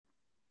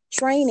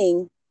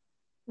training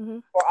Mm-hmm.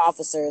 for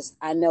officers.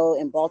 I know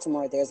in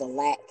Baltimore there's a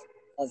lack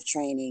of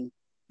training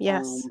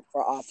Yes.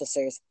 for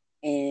officers,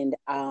 and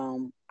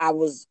I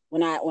was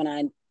when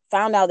I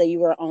found out that you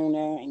were an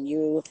owner and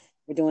you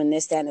were doing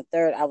this, that, and the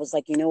third. I was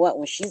like, you know what?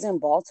 When she's in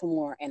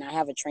Baltimore and I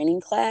have a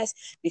training class,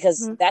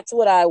 because Mm-hmm. that's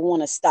what I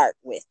want to start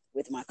with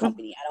my Mm-hmm.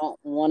 company. I don't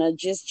want to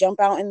just jump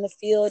out in the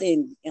field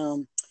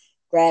and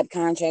grab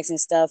contracts and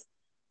stuff.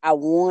 I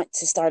want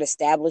to start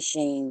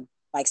establishing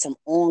like some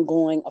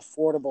ongoing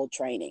affordable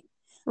training.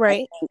 I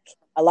Right. think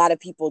a lot of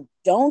people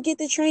don't get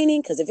the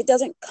training because if it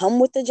doesn't come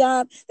with the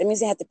job, that means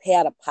they have to pay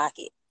out of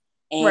pocket.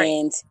 Right.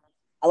 And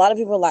a lot of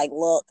people are like,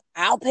 look,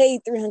 I'll pay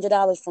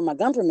 $300 for my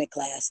gun permit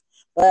class,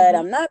 but Mm-hmm.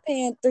 I'm not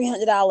paying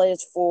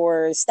 $300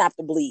 for Stop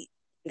the Bleed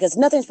because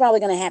nothing's probably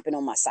going to happen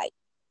on my site.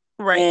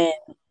 Right. And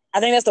I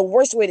think that's the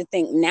worst way to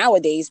think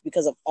nowadays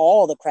because of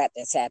all the crap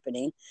that's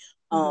happening.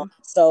 Mm-hmm.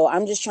 So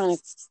I'm just trying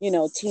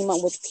to, team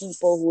up with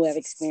people who have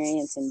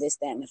experience in this,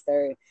 that, and the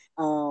third,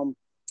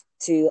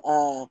 to,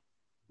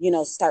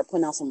 start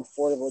putting out some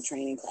affordable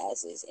training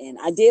classes. And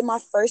I did my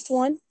first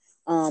one.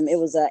 It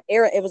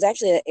was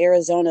actually an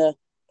Arizona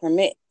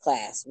permit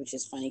class, which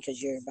is funny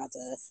because you're about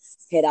to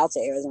head out to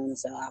Arizona.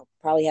 So I'll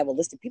probably have a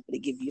list of people to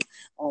give you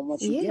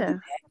once you do Yeah.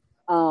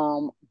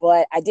 that.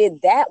 But I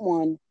did that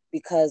one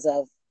because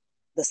of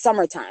the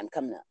summertime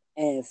coming up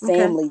and Okay.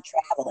 family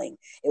traveling.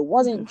 It Mm-hmm.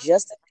 wasn't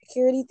just a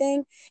security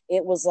thing.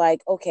 It was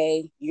like,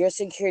 okay, you're a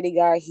security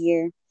guard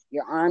here,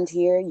 you're armed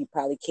here, you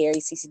probably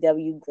carry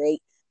CCW,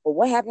 great. But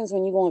what happens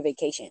when you go on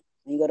vacation?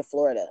 When you go to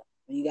Florida,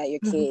 when you got your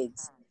Mm-hmm.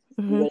 kids,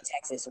 you Mm-hmm. go to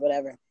Texas or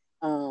whatever.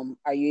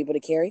 Are you able to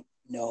carry?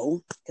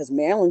 No, because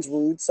Maryland's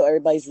rude, so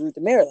everybody's rude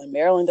to Maryland.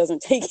 Maryland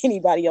doesn't take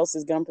anybody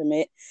else's gun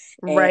permit,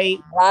 and Right.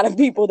 a lot of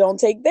people don't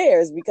take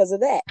theirs because of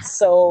that.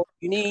 So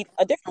you need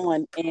a different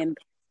one, and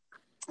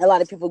a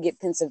lot of people get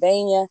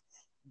Pennsylvania,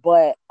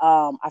 but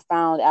I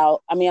found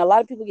out. I mean, a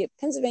lot of people get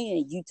Pennsylvania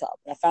and Utah,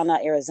 but I found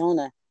out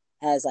Arizona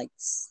has like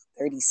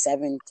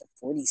 37 to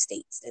 40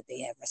 states that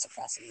they have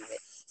reciprocity with.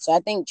 So I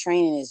think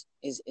training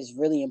is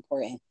really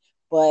important.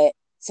 But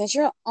since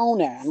you're an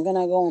owner, I'm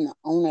gonna go on the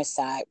owner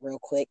side real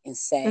quick and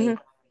say, Mm-hmm.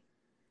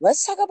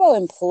 let's talk about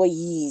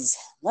employees.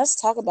 Let's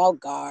talk about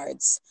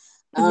guards.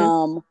 Mm-hmm.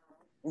 Um,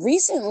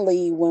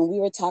 Recently, when we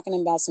were talking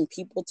about some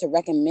people to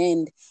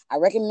recommend, I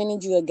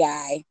recommended you a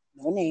guy,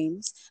 no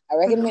names. I Mm-hmm.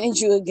 recommended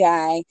you a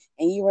guy,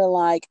 and you were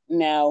like,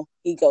 no,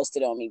 he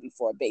ghosted on me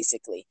before,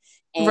 basically.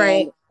 And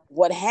Right.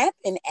 what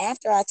happened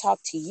after I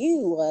talked to you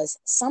was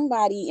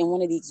somebody in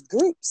one of these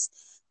groups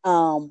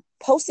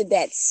posted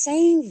that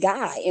same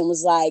guy and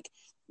was like,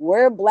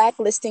 we're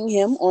blacklisting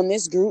him on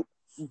this group.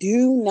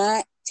 Do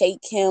not take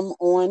him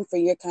on for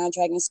your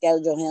contract and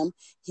schedule him.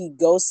 He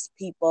ghosts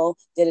people.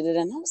 Da, da, da,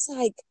 da. And I was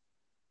like,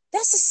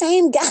 that's the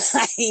same guy.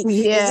 Is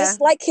Yeah. this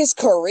like his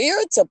career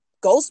to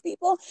ghost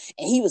people?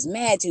 And he was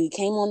mad too. He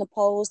came on the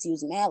post. He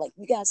was mad, like,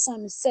 you got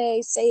something to say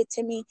it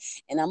to me.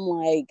 And I'm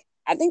like,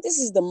 I think this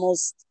is the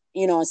most,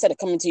 instead of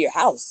coming to your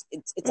house,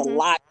 it's a Mm-hmm.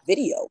 live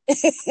video.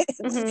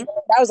 Mm-hmm.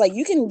 I was like,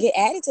 you can get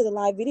added to the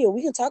live video.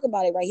 We can talk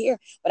about it right here.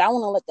 But I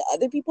want to let the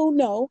other people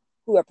know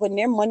who are putting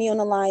their money on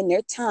the line,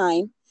 their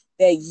time,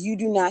 that you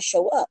do not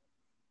show up.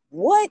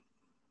 What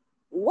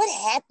what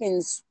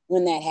happens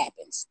when that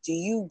happens? Do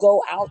you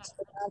go out to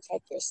the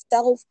contract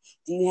yourself?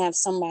 Do you have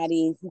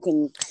somebody who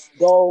can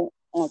go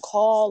on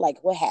call?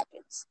 Like, what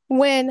happens?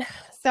 When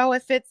so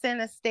if it's in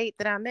a state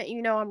that I'm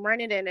in, I'm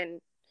running it in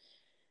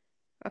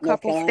a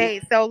North couple Carolina?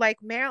 states. So like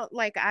Maryland,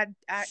 like I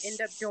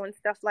end up doing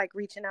stuff like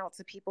reaching out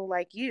to people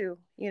like you.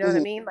 You know what I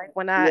Mm-hmm. mean? Like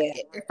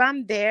Yeah. if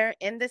I'm there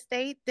in the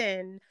state,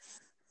 then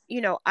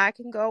I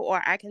can go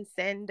or I can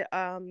send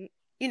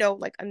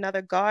like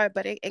another guard.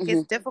 But it Mm-hmm.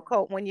 gets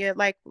difficult when you're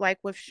like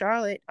with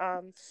Charlotte.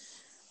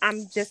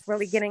 I'm just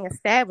really getting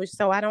established,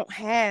 so I don't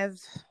have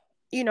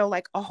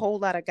like a whole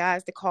lot of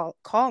guys to call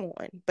on.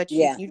 But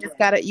you Yeah. you just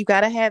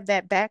gotta have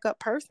that backup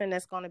person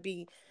that's gonna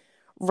be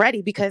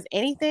ready, because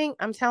anything,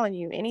 I'm telling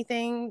you,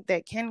 anything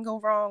that can go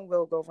wrong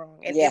will go wrong,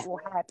 and Yeah. it will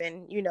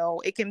happen.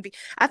 It can be.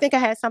 I think I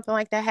had something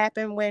like that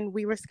happen when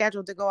we were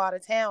scheduled to go out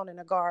of town, and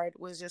a guard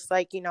was just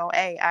like,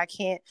 hey, I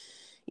can't.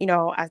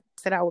 I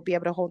said I would be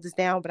able to hold this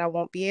down, but I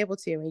won't be able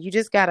to. And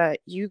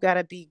you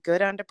gotta be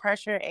good under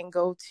pressure and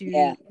go to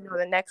Yeah.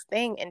 the next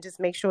thing, and just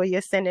make sure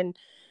you're sending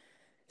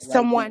The right people.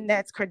 someone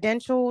that's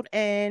credentialed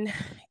and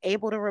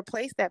able to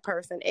replace that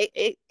person.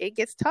 It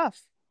gets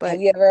tough, Have but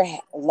you ever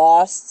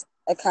lost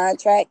a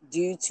contract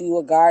due to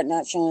a guard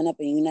not showing up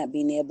and you not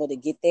being able to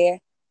get there?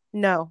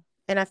 no.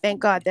 And I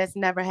thank God that's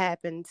never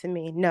happened to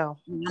me. No,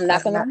 I'm not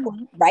I've gonna not.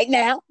 right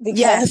now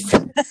Yes,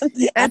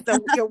 because that's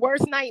your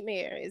worst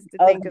nightmare, is to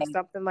think of okay.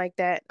 something like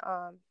that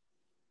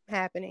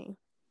happening.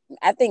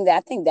 I think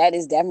that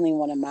is definitely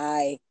one of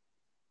my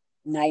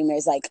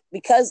nightmares. Like,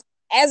 because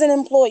as an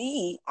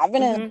employee, I've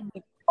been an Hmm.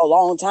 employee for a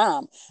long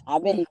time.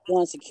 I've been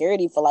doing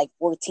security for like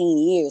 14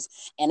 years,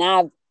 and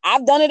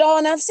I've done it all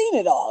and I've seen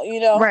it all.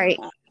 Right,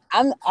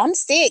 I'm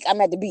sick.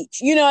 I'm at the beach.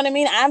 You know what I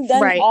mean? I've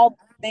done right. all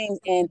things,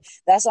 and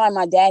that's why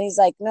my daddy's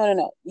like, no, no,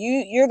 no.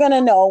 You're gonna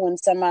know when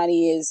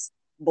somebody is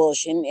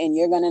bullshitting, and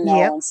you're gonna know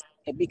Yep. when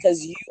it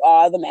because you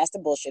are the master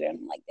bullshitter.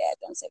 I'm like, Dad,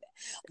 don't say that.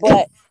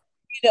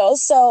 But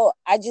so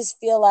I just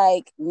feel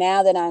like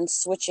now that I'm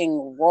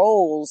switching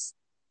roles,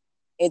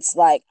 it's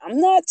like I'm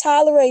not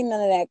tolerating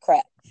none of that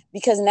crap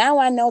because now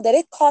I know that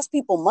it costs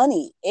people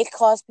money. It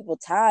costs people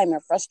time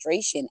and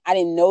frustration. I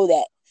didn't know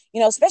that.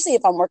 Especially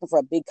if I'm working for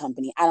a big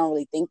company, I don't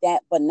really think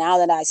that. But now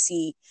that I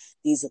see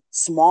these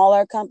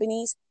smaller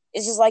companies,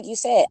 it's just like you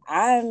said,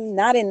 I'm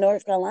not in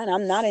North Carolina.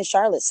 I'm not in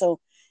Charlotte. So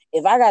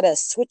if I got to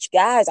switch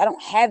guys, I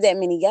don't have that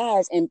many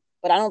guys.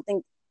 But I don't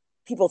think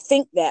people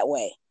think that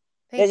way.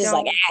 They They're just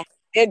like, don't.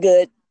 they're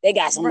good. They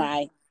got Right.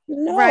 somebody.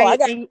 No, I Right.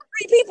 got 3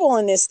 people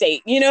in this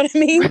state. You know what I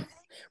mean?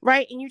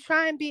 Right. And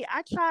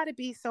I try to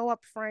be so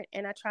upfront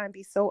and I try and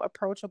be so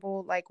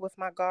approachable, like with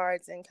my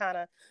guards and kind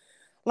of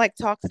like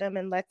talk to them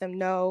and let them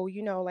know,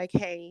 like,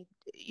 hey,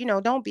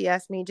 don't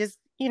BS me. Just,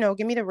 give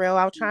me the real.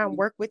 I'll try and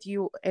work with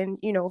you and,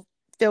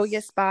 fill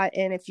your spot.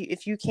 And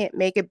if you can't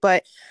make it,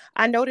 but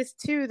I noticed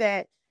too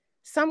that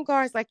some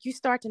guards, like you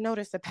start to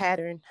notice a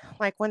pattern,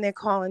 like when they're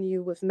calling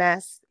you with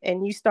mess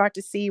and you start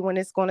to see when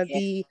it's going to Yeah.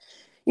 be,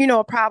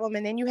 a problem.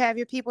 And then you have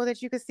your people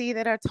that you can see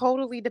that are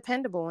totally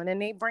dependable. And then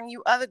they bring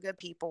you other good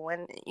people.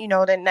 And,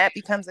 then that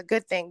becomes a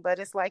good thing. But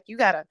it's like, you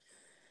got to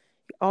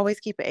always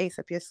keep an ace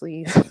up your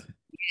sleeve.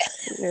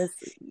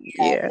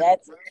 Yeah.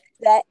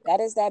 That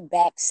is that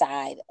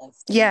backside of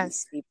things.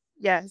 Yes. People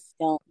Yes.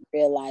 don't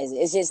realize it.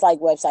 It's just like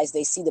websites.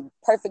 They see the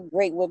perfect,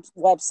 great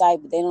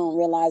website, but they don't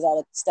realize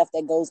all the stuff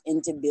that goes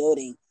into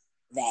building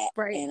that.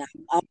 Right. And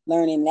I'm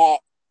learning that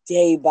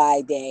day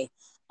by day.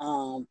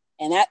 And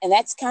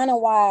that's kind of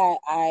why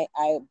I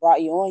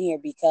brought you on here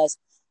because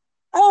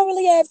I don't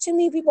really have too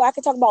many people I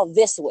can talk about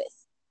this with.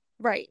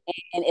 Right.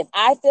 And if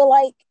I feel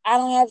like I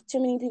don't have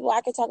too many people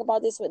I can talk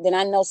about this with, then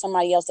I know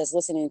somebody else that's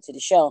listening to the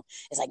show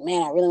is like,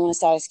 man, I really want to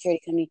start a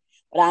security company,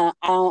 but I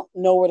don't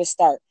know where to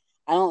start.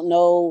 I don't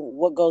know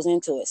what goes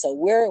into it. So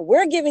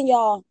we're giving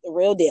y'all the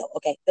real deal,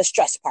 okay? The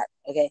stress part,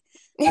 okay?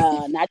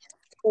 Not just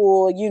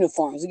cool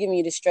uniforms. We're giving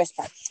you the stress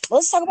part. But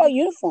let's talk about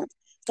uniforms.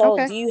 So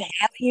Okay. do you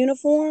have a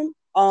uniform?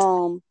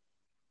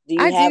 Do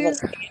you I have a do.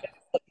 standard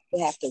what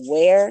you have to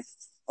wear,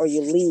 or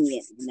you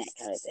lenient in that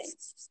kind of thing?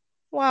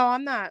 Well,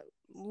 I'm not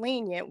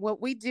lenient.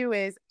 What we do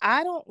is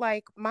I don't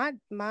like my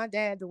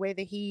dad, the way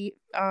that he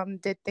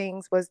did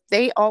things was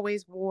they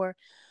always wore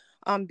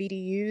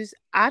BDUs.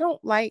 I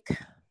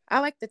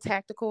like the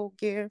tactical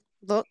gear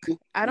look.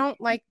 I don't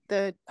like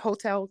the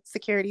hotel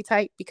security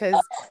type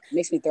because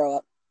Makes me throw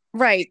up.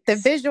 right, the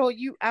visual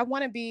I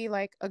want to be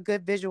like a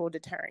good visual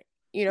deterrent.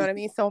 You know what I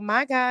mean? So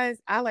my guys,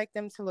 I like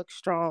them to look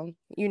strong.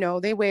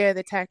 They wear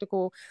the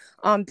tactical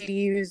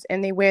BDUs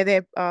and they wear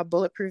their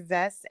bulletproof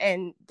vests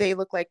and they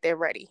look like they're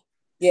ready.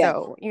 Yeah.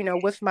 So,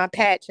 with my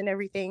patch and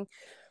everything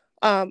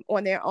on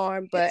their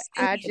arm, but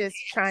I just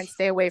try and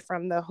stay away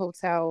from the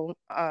hotel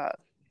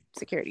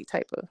security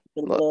type of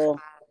The look. little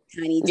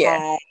tiny Yeah.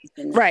 ties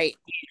and Right.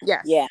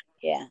 Yes. yeah.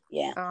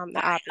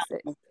 The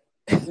opposite.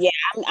 Yeah,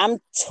 I'm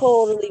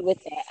totally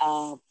with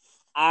that.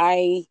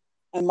 I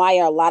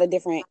admire a lot of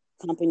different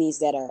companies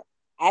that are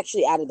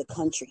actually out of the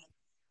country.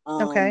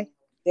 Okay.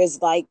 There's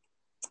I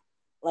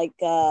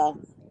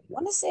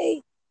want to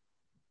say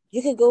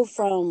you could go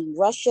from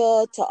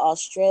Russia to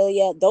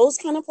Australia. Those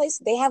kind of places,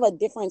 they have a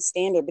different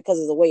standard because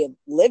of the way of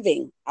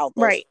living out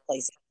those Right.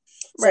 places.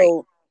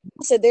 Right.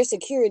 So their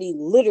security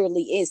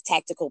literally is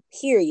tactical,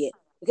 period,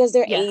 because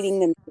they're Yes. aiding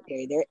the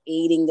military, they're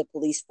aiding the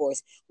police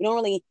force. We don't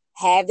really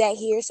have that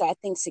here, so I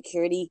think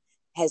security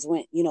has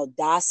went,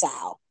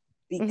 docile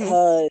Mm-hmm.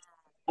 because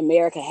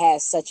America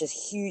has such a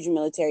huge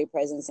military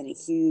presence and a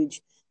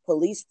huge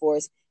police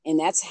force, and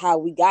that's how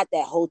we got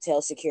that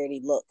hotel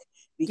security look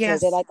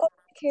because they're Yes. like, oh,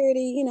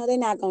 security, they're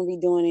not going to be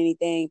doing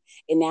anything.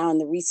 And now in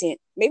the recent,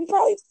 maybe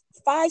probably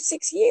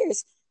 5-6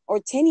 years or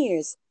 10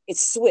 years,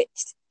 it's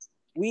switched.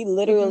 We Mm-hmm.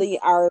 literally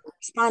are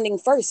responding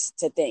first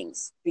to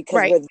things because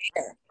Right. we're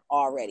there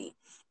already.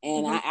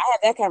 And I Mm-hmm.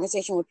 have that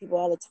conversation with people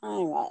all the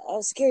time.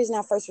 Oh, security is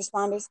not first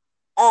responders.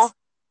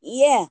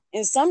 Yeah.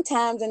 And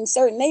sometimes in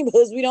certain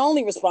neighborhoods, we the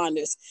only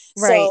responders.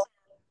 Right.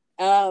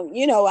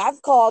 So,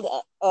 I've called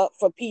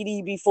for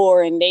PD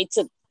before and they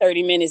took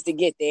 30 minutes to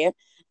get there.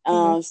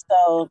 Mm-hmm.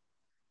 So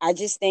I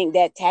just think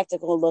that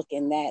tactical look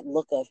and that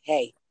look of,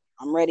 hey,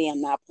 I'm ready.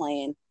 I'm not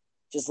playing.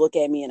 Just look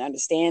at me and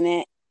understand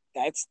that.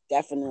 That's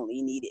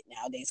definitely needed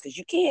nowadays because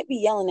you can't be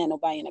yelling at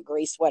nobody in a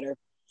gray sweater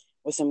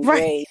with some Right.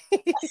 gray,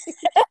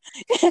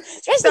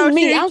 especially So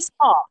me. true. I'm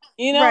small.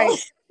 Right.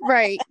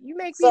 Right. You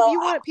make So people. You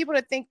want people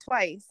to think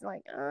twice.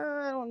 Like,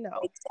 I don't know.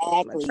 I'm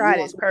gonna exactly, you try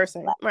want this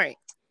person. Right.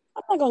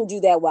 I'm not going to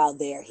do that while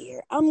they're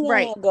here. I'm going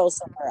Right. to go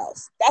somewhere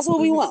else. That's what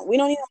we Mm-hmm. want. We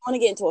don't even want to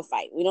get into a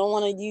fight. We don't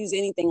want to use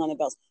anything on the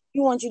belts.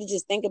 We want you to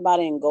just think about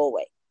it and go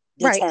away.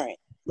 Right. Deterrent,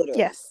 literally.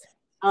 Yes.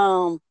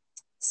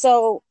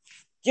 So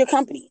your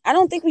company, I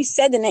don't think we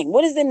said the name.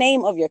 What is the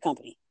name of your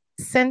company?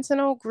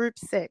 Sentinel Group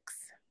 6,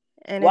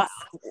 and Wow.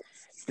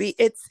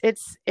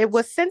 it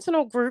was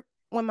Sentinel Group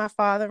when my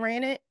father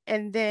ran it,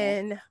 and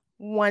then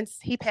once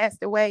he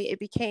passed away, it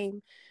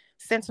became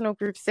Sentinel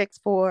Group 6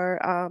 for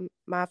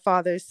my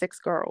father's 6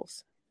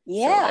 girls. So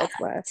Yeah, that's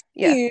why.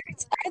 Yeah. cute.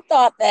 I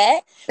thought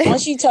that.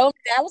 Once you told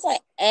me that, I was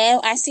like,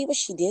 I see what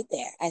she did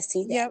there. I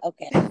see that. Yep.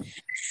 Okay.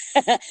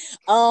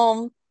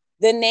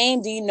 The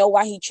name, do you know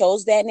why he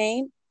chose that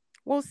name?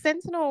 Well,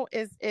 Sentinel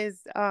is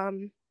I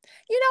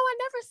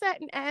never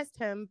sat and asked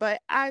him,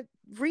 but I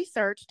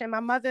researched, and my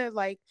mother,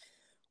 like,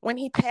 when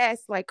he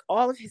passed, like,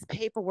 all of his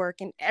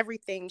paperwork and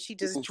everything, she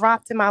just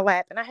dropped in my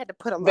lap, and I had to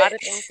put a lot of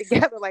things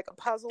together like a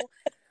puzzle.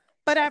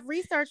 But I've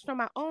researched on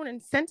my own,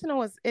 and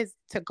Sentinel is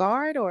to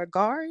guard or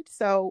guard,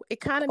 so it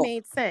kind of Oh,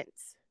 made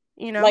sense,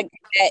 you know. like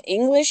that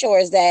English or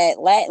is that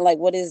Latin? Like,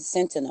 what is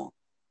Sentinel?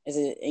 Is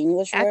it an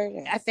English I word?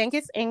 I think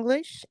it's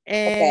English,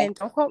 Okay. and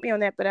don't quote me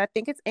on that, but I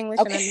think it's English,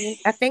 and Okay.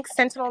 I think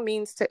Sentinel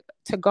means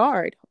to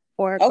guard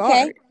or Okay.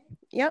 guard.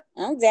 Yep.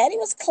 Daddy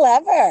was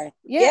clever.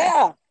 Yeah.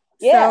 Yeah.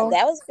 Yeah, So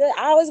that was good.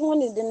 I always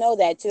wanted to know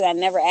that too. I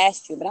never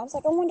asked you, but I was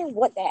like, I wonder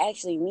what that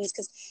actually means.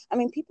 Because, I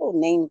mean, people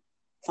name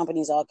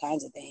companies all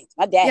kinds of things.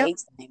 My dad yep.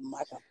 hates the name of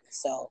my company.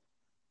 So,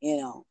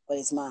 but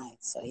it's mine.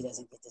 So he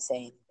doesn't get to say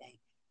anything.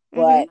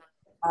 Mm-hmm.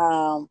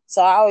 But,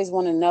 so I always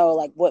want to know,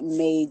 like, what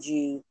made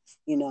you,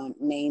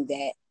 name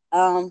that.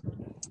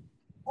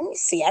 Let me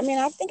see. I mean,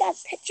 I think I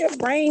picked your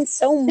brain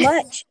so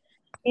much.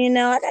 I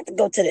got to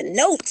go to the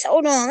notes.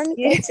 Hold on. Let me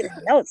go Yeah. to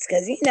the notes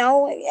because,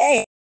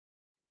 hey,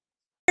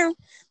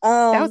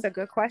 That was um, a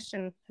good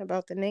question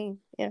about the name.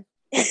 Yeah.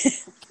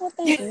 well,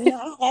 thank you.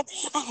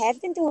 I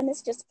have been doing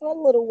this just for a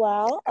little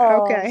while.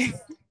 Okay.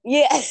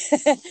 Yeah,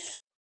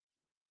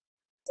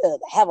 to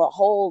have a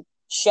whole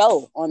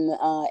show on the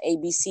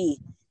ABC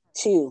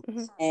too,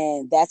 Mm-hmm.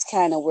 and that's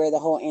kind of where the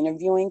whole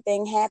interviewing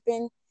thing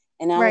happened.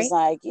 And I was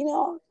Right.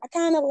 like, I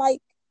kind of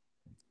like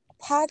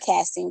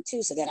podcasting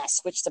too. So then I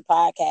switched to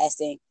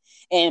podcasting,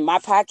 and my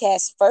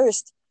podcast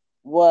first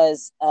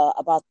was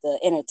about the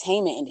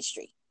entertainment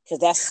industry because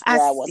that's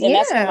where I was, and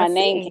that's where Yeah, I my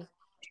name came. see.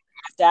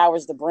 After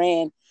Hours, the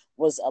brand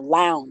was a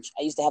lounge.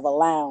 I used to have a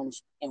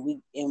lounge,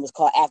 and it was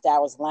called After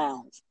Hours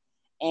Lounge.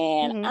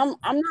 And Mm-hmm.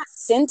 I'm not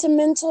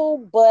sentimental,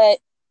 but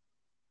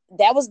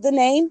that was the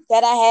name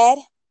that I had.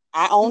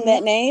 I owned Mm-hmm.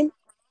 that name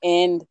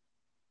and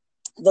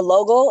the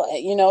logo,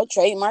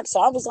 trademark.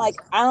 So I was like,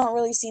 I don't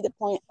really see the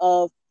point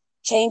of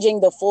changing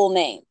the full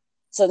name.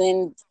 So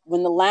then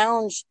when the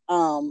lounge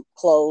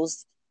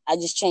closed, I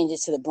just changed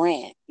it to the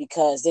brand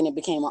because then it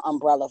became an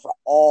umbrella for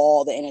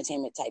all the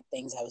entertainment type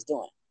things I was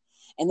doing.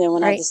 And then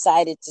when I Right.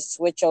 decided to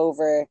switch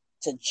over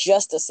to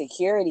just a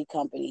security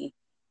company,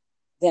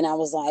 then I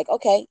was like,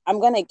 okay, I'm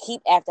going to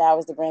keep After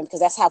Hours the brand because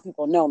that's how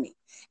people know me.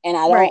 And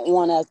I Right. don't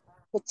want to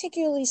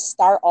particularly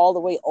start all the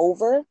way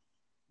over,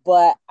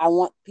 but I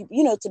want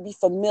people, to be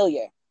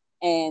familiar.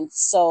 And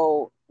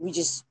so we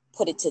just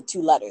put it to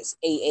two letters,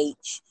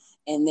 AH.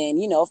 And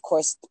then, of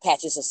course, the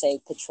patches will say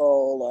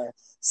patrol or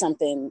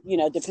something,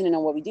 depending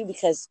on what we do,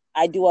 because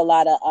I do a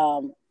lot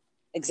of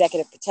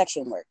executive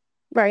protection work.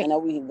 I Right. know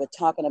we were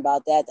talking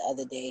about that the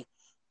other day.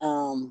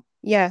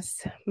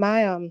 Yes.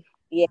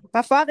 Yeah,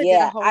 My father did a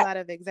yeah, whole lot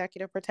of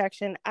executive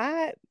protection.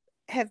 I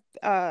have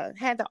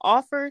had the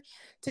offer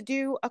to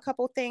do a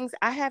couple things.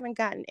 I haven't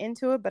gotten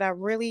into it, but I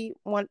really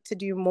want to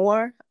do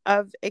more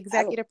of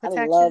executive I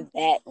protection. love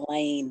that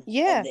lane of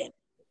Yeah. it.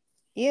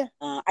 Yeah.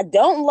 I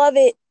don't love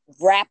it,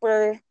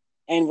 rapper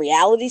and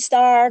reality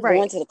star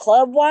going Right. to the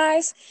club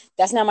wise.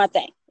 That's not my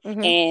thing.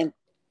 Mm-hmm. And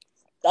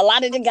a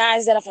lot of the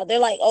guys that I felt, they're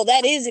like, oh,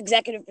 that is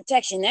executive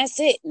protection. That's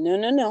it. No,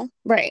 no, no,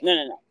 Right. no,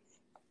 no, no.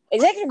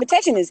 Executive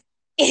protection is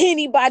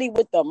anybody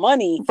with the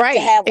money to Right.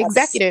 have a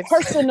Executives.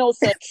 personal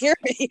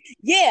security.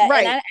 Yeah, and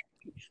Right.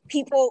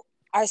 people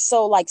are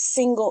so like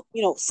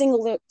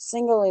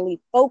singularly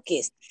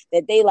focused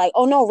that they like,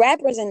 oh no,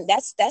 rappers, and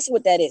that's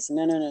what that is.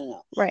 No, no, no,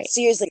 no. Right.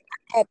 Seriously,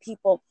 I had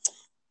people.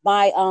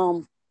 My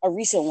a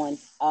recent one.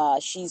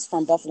 She's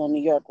from Buffalo,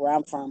 New York, where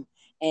I'm from,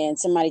 and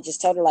somebody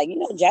just told her like,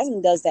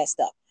 Jasmine does that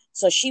stuff.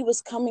 So she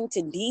was coming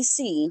to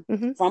DC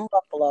Mm-hmm. from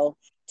Buffalo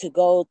to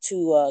go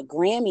to a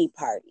Grammy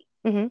party.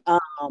 Mm-hmm.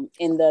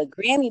 And the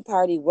Grammy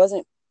party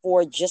wasn't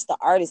for just the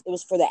artists; it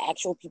was for the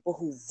actual people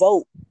who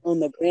vote on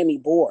the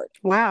Grammy board.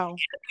 Wow. I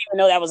didn't even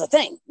know that was a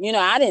thing.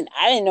 I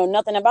didn't know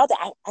nothing about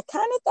that. I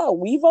kind of thought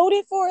we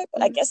voted for it,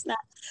 but I Mm-hmm. guess not.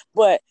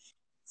 But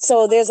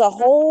so there's a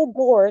whole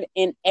board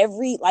in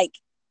every like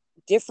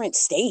different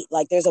state.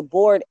 Like there's a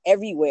board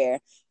everywhere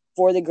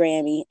for the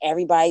Grammy.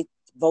 Everybody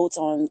votes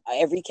on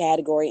every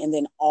category, and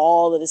then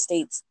all of the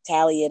states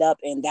tally it up,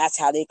 and that's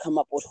how they come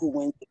up with who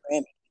wins the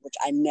Grammy, which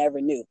I never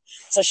knew.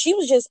 So she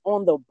was just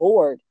on the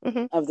board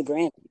Mm-hmm. of the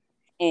Grammy,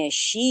 and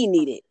she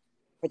needed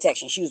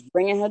protection. She was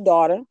bringing her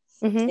daughter,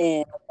 Mm-hmm.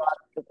 and her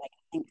daughter was like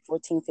I think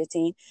 14,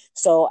 15.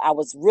 So I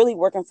was really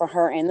working for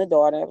her and the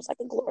daughter. It was like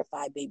a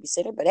glorified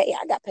babysitter, but hey,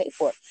 I got paid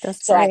for it.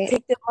 That's So I great.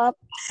 picked them up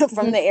from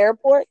Mm-hmm. the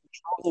airport,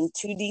 drove them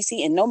to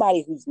DC, and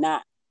nobody who's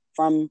not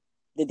from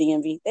the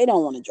DMV, they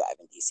don't want to drive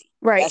in DC.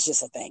 Right. That's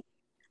just a thing.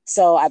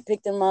 So I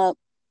picked them up,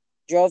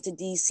 drove to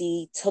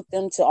DC, took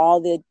them to all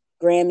the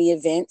Grammy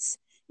events,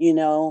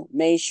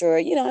 made sure,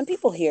 and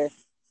people hear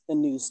the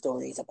news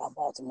stories about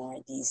Baltimore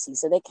and DC.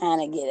 So they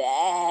kind of get,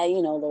 a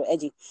little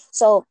edgy.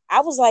 So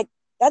I was like,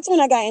 that's when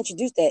I got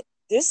introduced that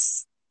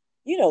this,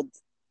 you know,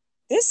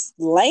 this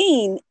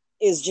lane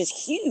is just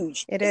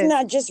huge. It's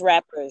not just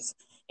rappers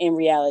and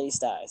reality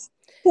stars.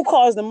 Who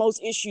caused the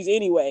most issues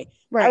anyway?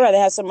 Right. I'd rather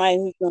have somebody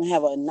who's going to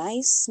have a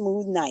nice,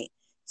 smooth night.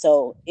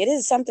 So it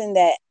is something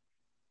that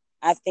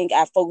I think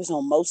I focus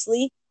on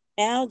mostly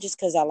now, just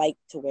because I like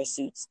to wear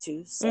suits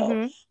too.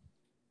 So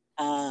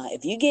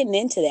if you're getting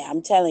into that,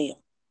 I'm telling you,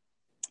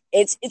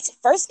 it's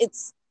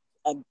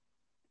a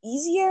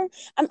easier.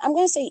 I'm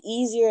going to say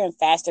easier and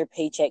faster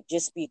paycheck,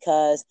 just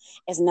because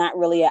it's not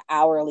really an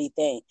hourly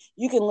thing.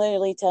 You can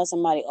literally tell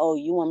somebody, "Oh,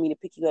 you want me to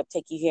pick you up,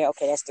 take you here?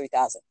 Okay, that's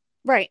 $3,000."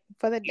 Right,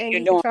 for the day.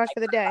 You can charge for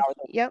the day.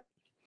 Yep.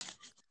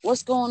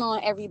 What's going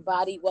on,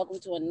 everybody? Welcome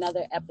to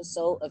another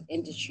episode of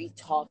Industry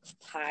Talk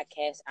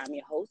Podcast. I'm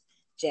your host,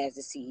 Jazz,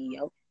 the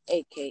CEO,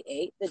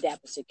 aka the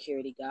Dapper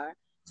Security Guard.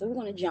 So we're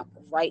going to jump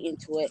right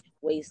into it,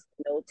 waste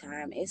no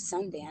time. It's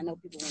Sunday. I know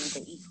people want to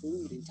go eat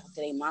food and talk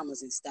to their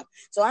mamas and stuff.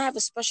 So I have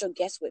a special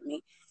guest with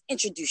me.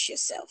 Introduce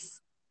yourself.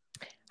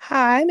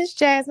 Hi, Miss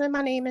Jasmine.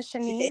 My name is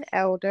Shanine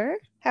Elder.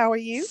 How are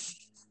you?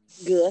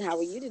 Good. How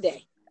are you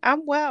today?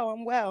 I'm well.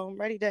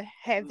 I'm ready to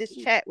have this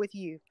chat with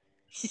you.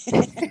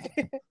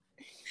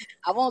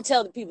 I won't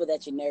tell the people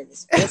that you're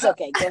nervous, but it's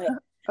okay. Go ahead.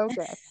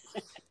 Okay.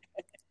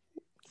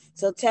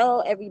 So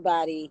tell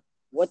everybody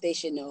what they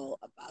should know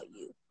about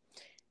you.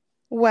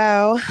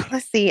 Well,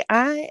 let's see.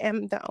 I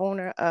am the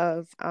owner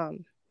of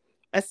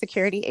a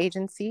security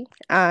agency.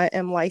 I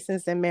am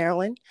licensed in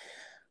Maryland.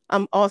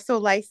 I'm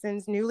also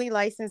newly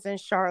licensed in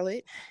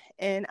Charlotte,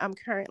 and I'm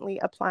currently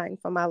applying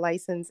for my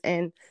license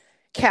in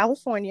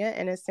California.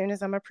 And as soon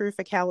as I'm approved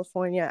for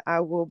California, I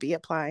will be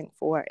applying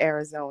for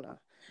Arizona.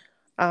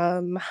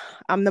 I'm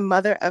the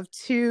mother of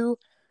 2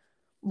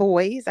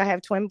 boys. I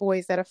have twin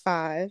boys that are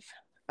 5.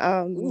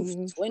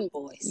 Ooh, twin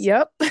boys.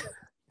 Yep.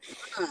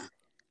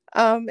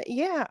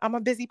 Yeah, I'm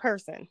a busy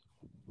person.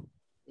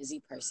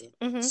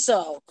 Mm-hmm.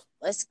 So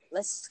let's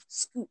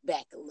scoot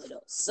back a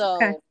little. So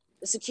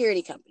the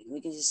security company, we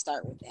can just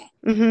start with that.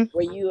 Mm-hmm.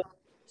 Were you a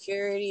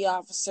security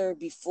officer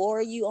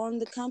before you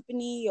owned the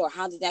company, or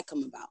how did that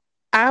come about?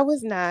 I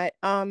was not.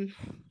 I'm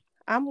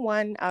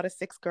one out of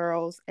 6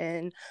 girls,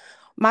 and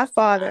my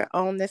father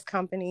owned this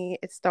company.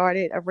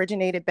 It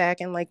originated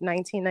back in like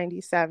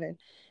 1997.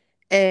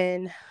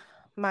 And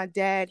my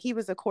dad, he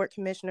was a court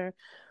commissioner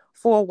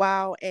for a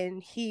while,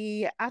 and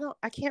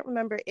I can't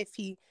remember if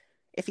he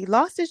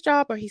lost his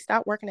job or he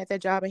stopped working at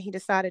that job, and he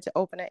decided to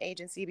open an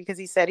agency because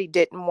he said he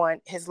didn't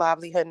want his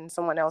livelihood in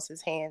someone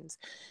else's hands.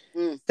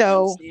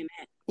 So,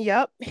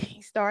 yep,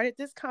 he started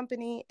this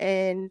company,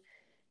 and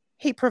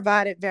he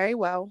provided very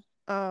well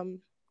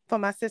for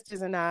my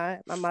sisters and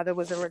I. My mother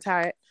was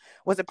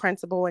a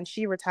principal, and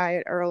she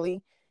retired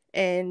early,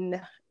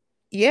 and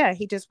yeah,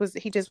 he just was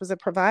a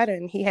provider,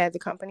 and he had the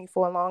company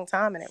for a long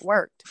time, and it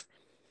worked.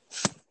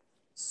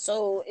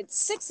 So it's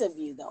 6 of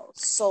you though.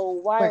 So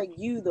why are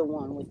you the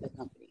one with the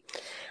company?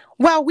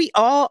 Well, we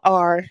all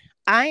are.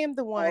 I am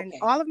the one. Okay.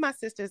 All of my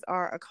sisters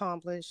are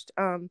accomplished.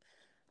 I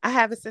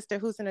have a sister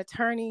who's an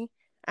attorney.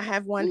 I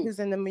have one who's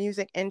in the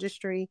music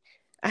industry.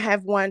 I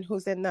have one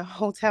who's in the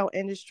hotel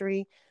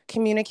industry,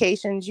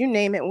 communications, you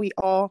name it. We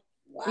all,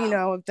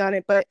 have done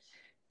it. But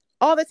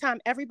all the time,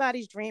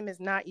 everybody's dream is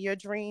not your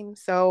dream.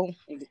 So,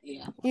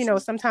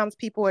 sometimes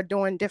people are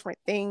doing different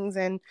things.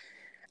 And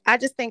I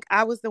just think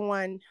I was the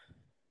one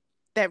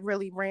that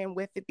really ran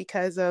with it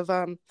because of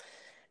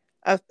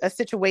a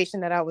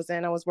situation that I was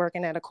in. I was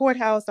working at a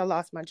courthouse. I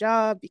lost my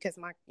job because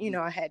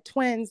I had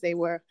twins. They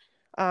were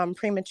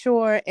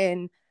premature,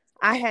 and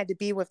I had to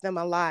be with them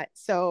a lot.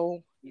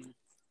 So,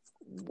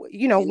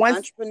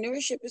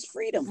 entrepreneurship is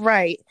freedom.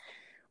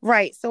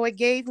 Right. So it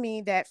gave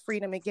me that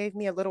freedom. It gave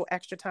me a little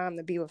extra time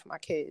to be with my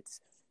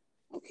kids.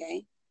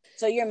 Okay.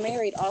 So you're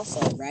married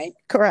also, right?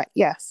 Correct.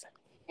 Yes.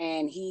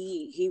 And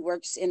he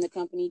works in the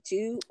company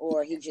too,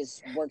 or he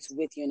just works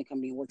with you in the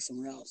company and works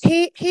somewhere else?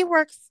 He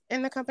works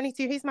in the company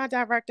too. He's my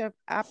director of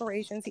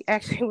operations. He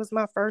actually was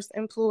my first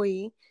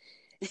employee.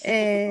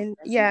 And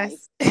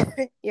yes.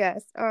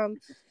 Yes.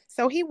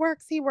 So he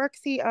works, he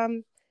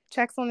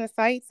checks on the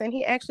sites, and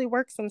he actually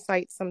works some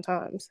sites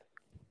sometimes.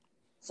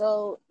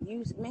 So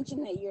you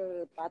mentioned that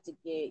you're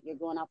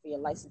going out for your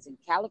license in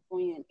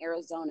California and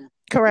Arizona.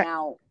 Correct.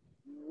 Now,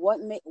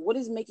 what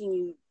is making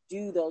you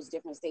do those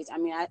different states? I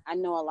mean, I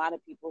know a lot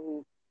of people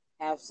who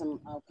have some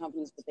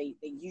companies, but they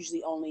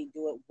usually only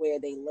do it where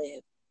they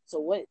live. So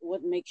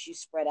what makes you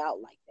spread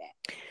out like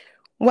that?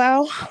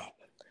 Well,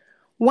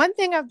 one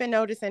thing I've been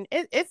noticing,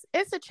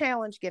 it's a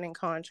challenge getting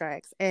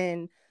contracts,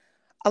 and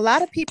a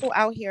lot of people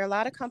out here, a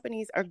lot of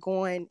companies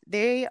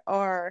they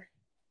are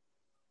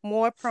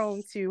more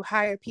prone to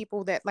hire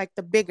people that like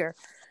the bigger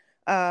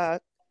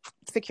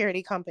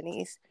security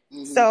companies.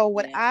 Mm-hmm. So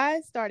what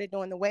I started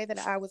doing, the way that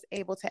I was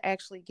able to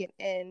actually get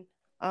in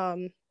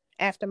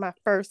after my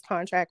first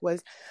contract,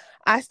 was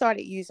I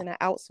started using an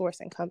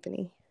outsourcing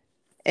company,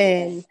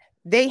 and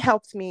they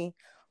helped me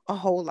a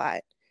whole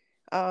lot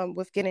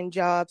with getting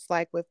jobs,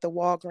 like with the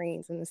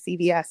Walgreens and the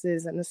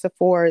CVS's and the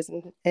Sephora's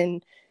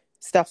and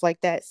stuff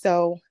like that.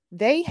 So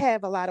they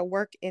have a lot of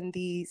work in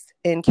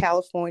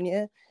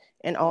California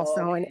and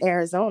also in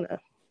Arizona.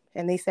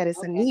 and they said it's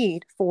a Okay.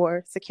 need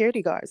for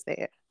security guards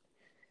there.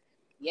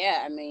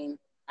 Yeah, I mean,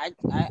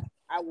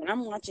 when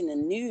I'm watching the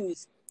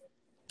news,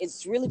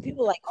 it's really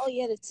people like, oh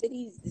yeah, the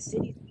cities,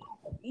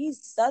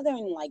 these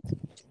southern, like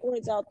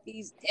towards out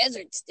these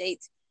desert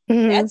states,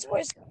 Mm-hmm. that's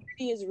where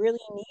security is really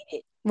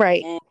needed.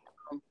 Right. And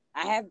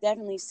I have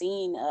definitely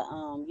seen,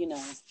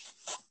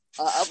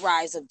 a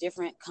uprise of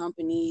different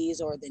companies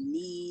or the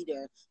need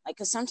or like,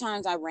 because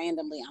sometimes I'm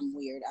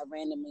weird. I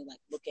randomly like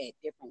look at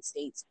different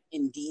states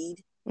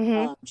Indeed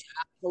Mm-hmm.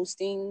 job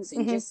postings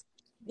and Mm-hmm. just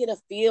get a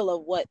feel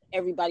of what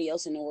everybody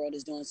else in the world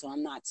is doing, so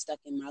I'm not stuck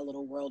in my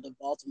little world of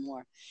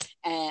Baltimore.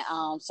 And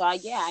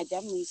I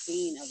definitely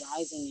seen a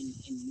rising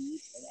in need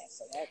for that.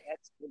 So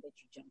that's good that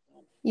you jumped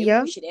on. Maybe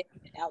Yeah. we should edit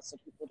it out so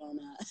people don't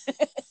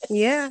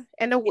Yeah.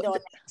 And get on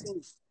that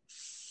too.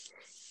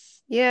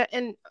 yeah,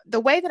 and the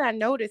way that I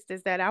noticed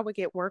is that I would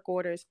get work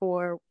orders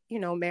for,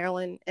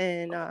 Maryland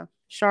and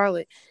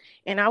Charlotte,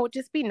 and I would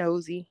just be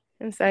nosy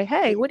and say,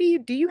 "Hey, what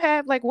do you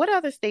have, like, what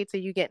other states are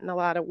you getting a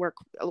lot of work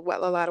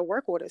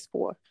orders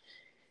for?"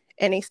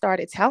 And they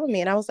started telling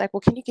me, and I was like,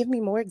 "Well, can you give me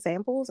more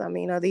examples? I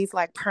mean, are these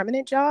like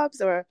permanent jobs,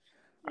 or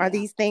are Yeah.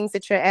 these things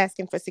that you're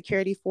asking for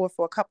security for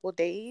a couple of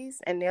days?"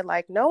 And they're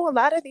like, "No, a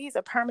lot of these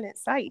are permanent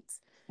sites."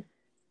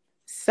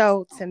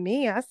 So to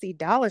me, I see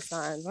dollar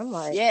signs. I'm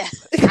like, Yeah,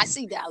 I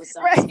see dollar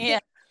signs. right. Yeah.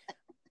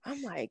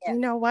 I'm like, Yeah. you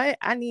know what?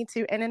 I need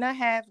to. And then I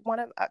have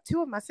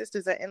two of my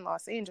sisters are in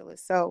Los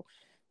Angeles, so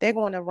they're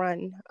going to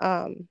run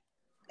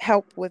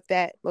help with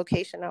that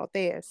location out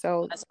there.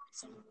 So, That's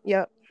awesome.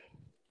 yep.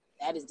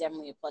 That is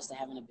definitely a plus to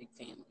having a big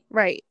family.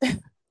 Right.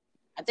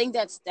 I think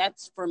that's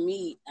for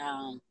me.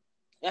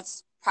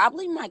 That's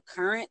probably my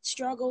current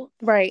struggle.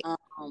 Right.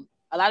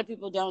 A lot of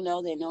people don't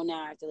know. They know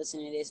now after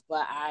listening to this,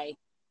 but I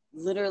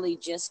literally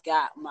just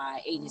got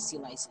my agency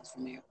license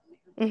from Maryland.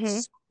 Mm-hmm.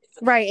 So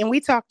Right. And we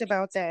talked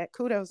about that.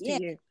 Kudos to yeah,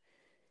 you.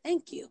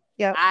 thank you.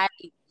 Yep. I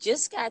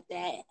just got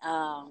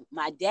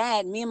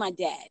that. Me and my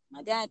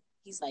dad,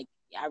 he's like,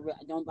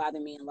 don't bother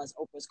me unless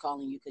Oprah's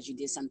calling you because you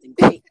did something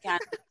great. Kind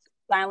of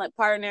silent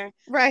partner.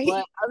 Right.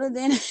 But other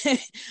than,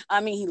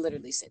 I mean, he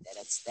literally said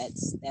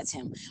that. That's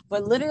him.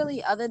 But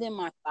literally, other than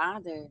my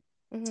father,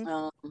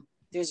 Mm-hmm.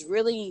 there's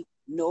really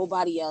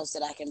nobody else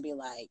that I can be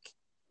like,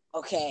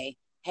 okay,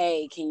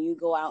 hey, can you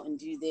go out and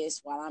do this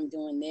while I'm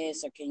doing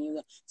this, or can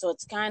you? So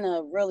it's kind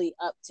of really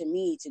up to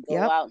me to go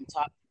Yep. out and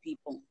talk to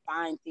people and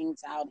find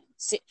things out and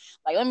sit.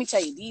 Like, let me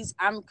tell you,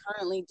 I'm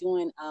currently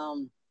doing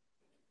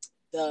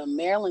the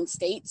Maryland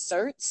State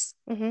certs.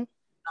 Mm-hmm.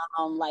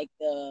 Like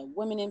the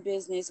women in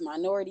business,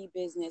 minority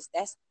business.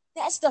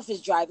 That stuff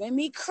is driving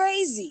me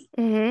crazy.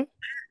 Mm-hmm.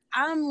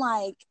 I'm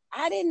like,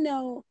 I didn't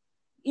know.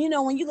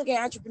 When you look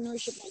at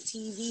entrepreneurship on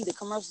TV, the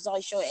commercials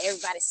always show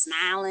everybody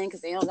smiling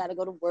because they don't got to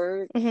go to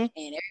work, Mm-hmm.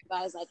 and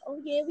everybody's like,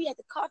 "Oh yeah, we at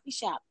the coffee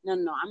shop." No,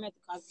 I'm at the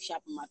coffee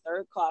shop on my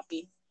third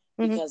coffee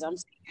Mm-hmm. because I'm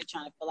sitting here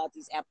trying to fill out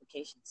these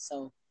applications.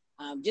 So,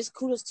 just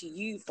kudos to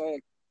you for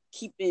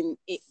keeping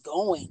it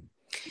going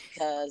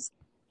because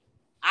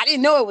I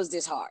didn't know it was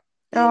this hard.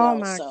 Oh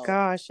my So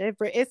gosh,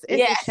 it's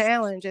yeah, a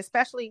challenge,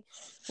 especially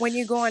when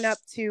you're going up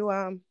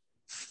to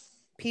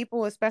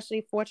people,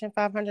 especially Fortune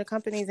 500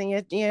 companies, and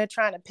you're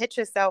trying to pitch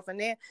yourself, and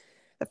then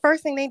the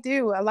first thing they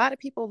do, a lot of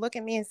people look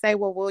at me and say,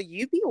 "Well, will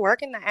you be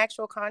working the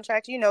actual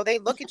contract?" They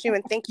look at you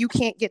and think you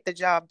can't get the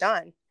job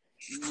done.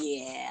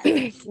 yeah,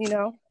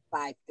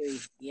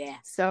 5-3, yeah,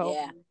 So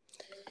yeah.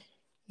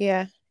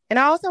 yeah. And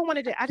I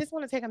just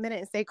want to take a minute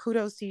and say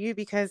kudos to you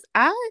because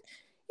I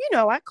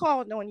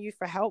called on you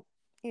for help,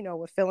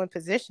 with filling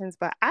positions,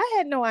 but I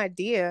had no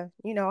idea,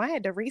 I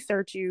had to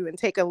research you and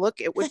take a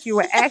look at what you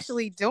were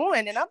actually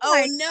doing. And I'm Oh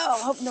like, no, I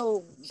hope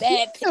no she's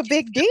bad a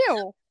big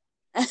deal.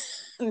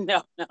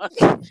 no. I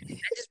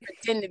just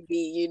pretend to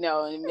be, and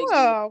it makes me.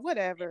 Oh,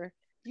 whatever.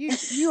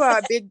 You are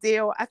a big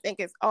deal. I think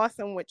it's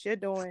awesome what you're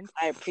doing.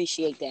 I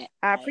appreciate that.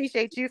 I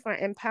appreciate you for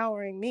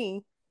empowering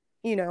me,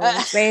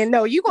 and saying,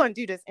 no, you're going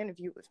to do this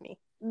interview with me.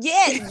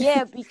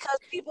 Yeah, because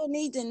people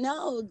need to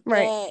know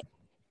Right. that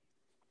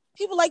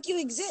people like you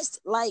exist.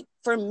 Like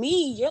for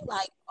me, you're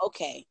like,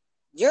 okay,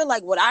 you're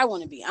like what I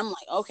want to be. I'm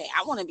like, okay,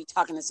 I want to be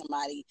talking to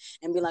somebody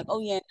and be like, oh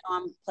yeah, no,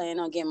 I'm planning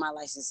on getting my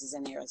licenses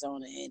in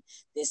Arizona and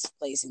this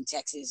place in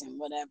Texas and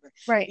whatever.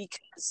 Right.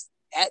 Because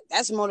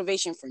that's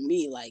motivation for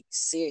me. Like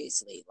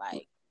seriously,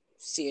 like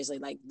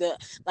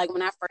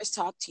when I first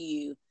talked to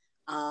you,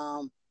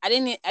 I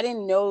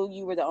didn't know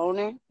you were the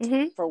owner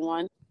for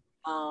one.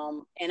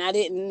 And I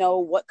didn't know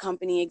what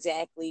company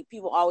exactly.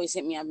 People always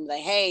hit me up and be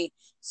like, hey,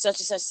 such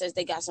and such says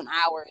they got some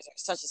hours or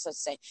such and such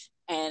say.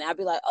 And I'd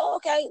be like, oh,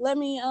 okay, let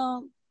me,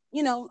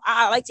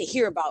 I like to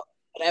hear about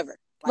whatever.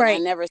 Like right. I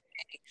never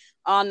say,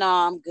 oh, no,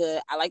 I'm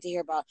good. I like to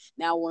hear about.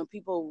 Now, when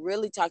people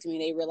really talk to me,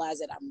 they realize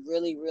that I'm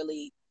really,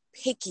 really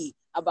picky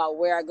about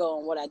where I go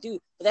and what I do.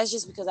 But that's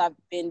just because I've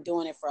been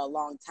doing it for a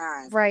long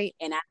time. Right.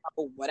 And I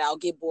know what I'll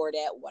get bored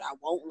at, what I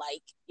won't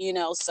like,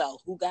 so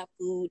who got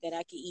food that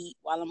I can eat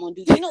while I'm on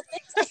duty, things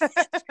like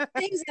that,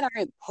 things that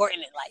are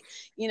important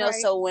in life,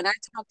 right. So when I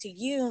talked to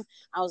you,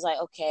 I was like,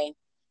 okay,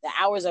 the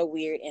hours are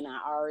weird and I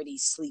already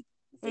sleep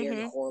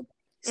very horrible.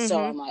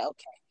 So I'm like,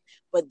 okay,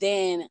 But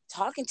then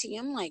talking to you,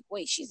 I'm like,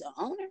 wait, she's an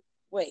owner?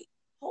 Wait,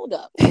 hold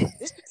up.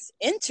 This is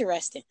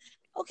interesting.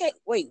 Okay,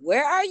 wait,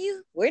 where are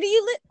you? Where do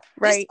you live?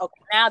 Right.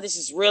 Okay, now this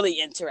is really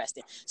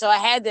interesting. So I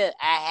had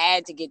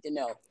to get to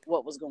know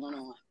what was going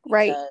on.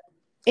 Right.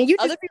 And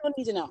other people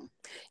need to know.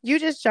 You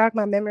just jogged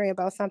my memory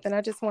about something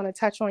I just want to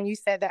touch on. You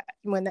said that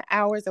when the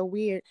hours are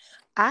weird.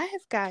 I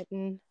have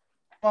gotten,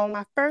 on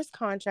my first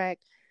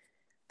contract,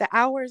 the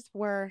hours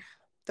were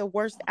the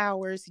worst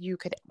hours you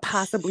could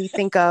possibly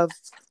think of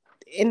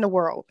in the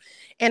world.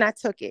 And I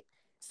took it.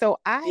 So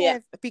I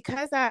have,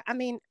 because I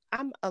mean,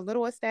 I'm a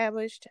little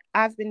established.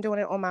 I've been doing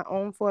it on my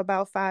own for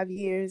about 5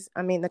 years.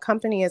 I mean, the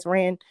company has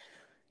ran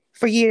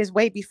for years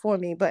way before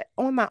me, but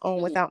on my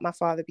own without my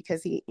father,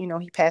 because he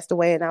passed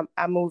away, and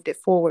I moved it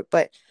forward.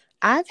 But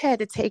I've had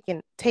to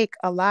take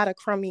a lot of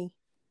crummy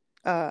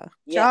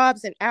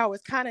jobs and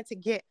hours kind of to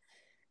get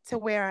to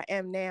where I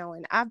am now.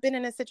 And I've been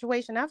in a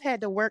situation I've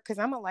had to work, because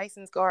I'm a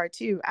licensed guard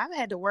too. I've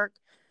had to work,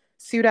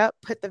 suit up,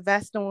 put the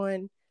vest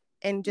on,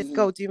 and just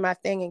go do my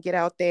thing and get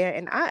out there.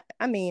 And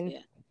I mean,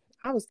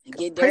 I was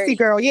a prissy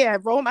girl. Yeah,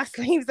 roll my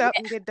sleeves up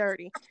and get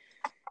dirty.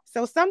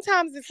 So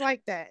sometimes it's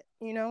like that,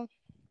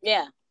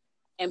 Yeah.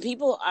 And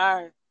people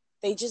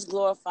they just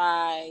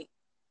glorify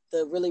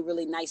the really,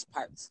 really nice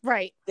parts.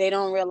 Right. They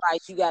don't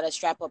realize you got to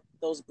strap up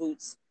those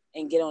boots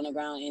and get on the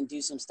ground and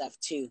do some stuff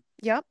too.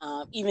 Yep.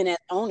 Even as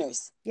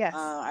owners. Yes.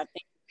 I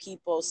think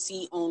people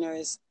see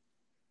owners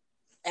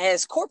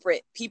as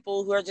corporate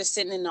people who are just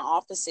sitting in the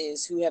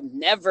offices, who have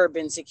never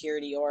been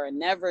security or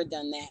never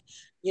done that,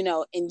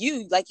 and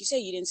you, like you said,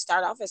 you didn't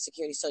start off as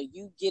security. So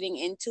you getting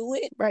into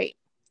it. Right.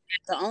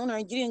 The owner,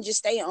 you didn't just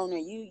stay owner.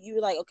 You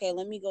were like, okay,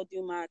 let me go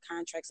do my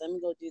contracts. Let me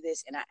go do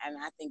this. And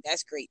I think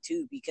that's great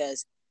too,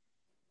 because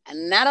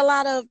not a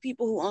lot of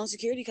people who own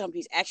security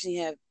companies actually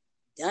have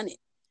done it.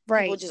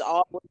 Right. People just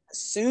all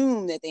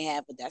assume that they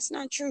have, but that's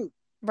not true.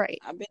 Right.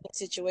 I've been in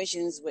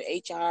situations with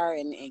HR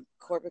and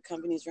corporate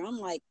companies where I'm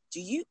like,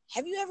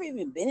 have you ever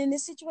even been in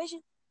this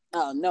situation?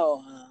 Oh,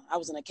 no, I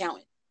was an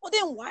accountant. Well,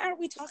 then why are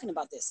we talking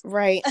about this?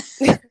 Right.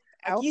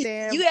 Out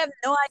there. You have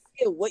no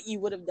idea what you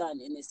would have done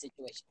in this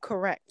situation.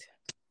 Correct.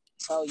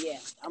 So yeah,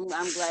 I'm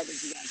glad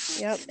that you guys.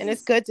 Yep. And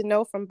it's good to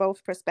know from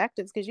both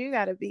perspectives, because you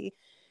got to be,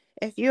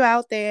 if you're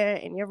out there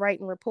and you're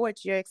writing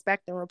reports, you're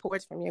expecting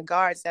reports from your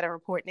guards that are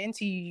reporting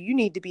into you. You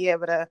need to be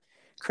able to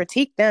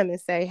critique them and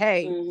say,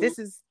 hey,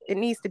 it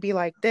needs to be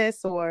like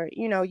this, or,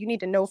 you need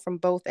to know from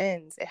both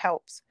ends. It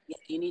helps. Yeah,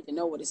 you need to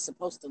know what it's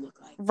supposed to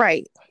look like.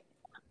 Right.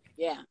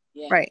 Yeah.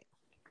 Right.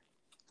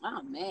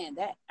 Oh man,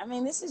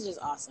 this is just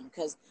awesome,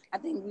 because I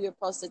think we were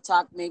supposed to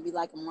talk maybe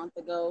like a month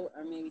ago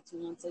or maybe 2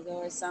 months ago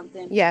or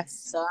something. Yes.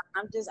 So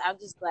I'm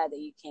just glad that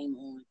you came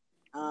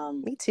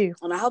on. Me too.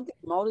 And I hope it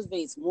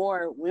motivates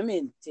more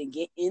women to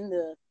get in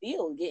the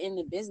field, get in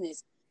the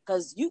business,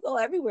 because you go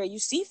everywhere, you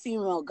see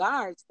female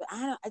guards, but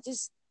I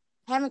just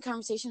having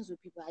conversations with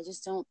people, I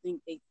just don't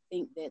think they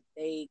think that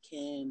they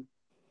can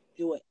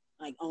do it,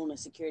 like own a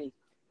security.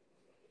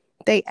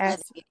 They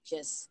ask.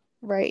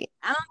 Right.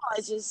 I don't know.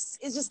 It's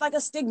just like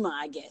a stigma,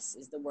 I guess,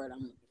 is the word I'm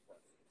looking for.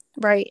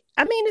 Right.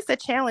 I mean, it's a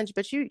challenge,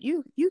 but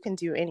you can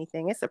do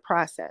anything. It's a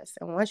process.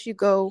 And once you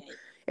go,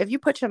 if you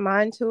put your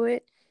mind to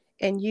it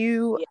and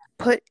you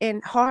put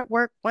in hard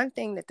work, one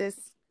thing that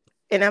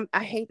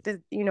I hate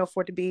to,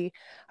 for it to be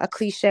a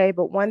cliche,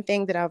 but one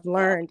thing that I've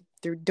learned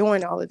through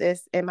doing all of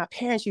this, and my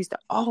parents used to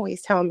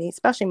always tell me,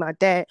 especially my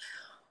dad,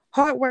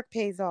 hard work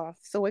pays off.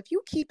 So if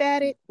you keep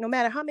at it, no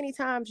matter how many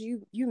times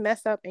you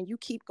mess up and you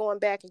keep going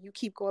back and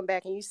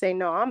you say,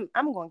 no,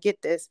 I'm going to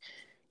get this,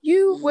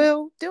 you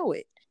will do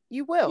it.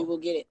 You will. You will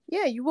get it.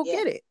 Yeah, you will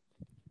get it.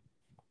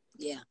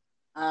 Yeah.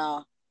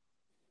 I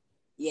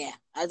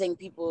think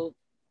people,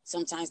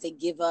 sometimes they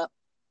give up,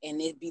 and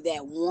it'd be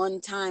that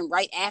one time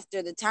right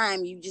after the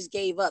time you just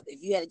gave up.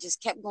 If you had just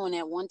kept going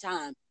that one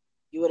time,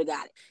 you would have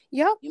got it.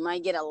 Yep. You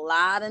might get a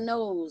lot of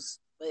no's,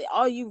 but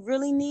all you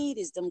really need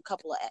is them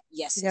couple of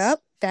yeses. Yep.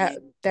 That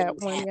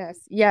one.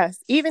 Yes.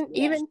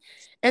 Even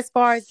as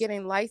far as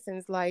getting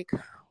licensed, like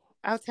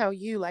I'll tell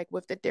you, like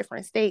with the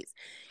different states,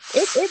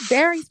 it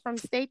varies from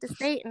state to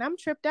state. And I'm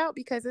tripped out,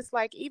 because it's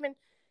like,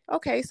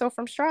 okay, so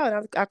from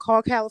Charlotte, I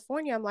call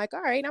California. I'm like,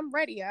 all right, I'm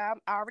ready.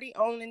 I'm already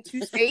own in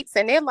 2 states.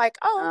 And they're like,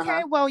 oh,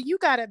 okay, well, you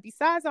got to,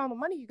 besides all the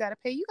money you got to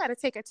pay, you got to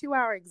take a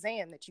 2-hour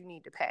exam that you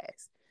need to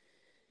pass.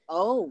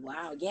 Oh,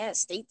 wow. Yeah,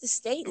 state to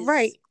state.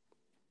 Right.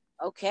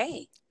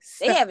 Okay.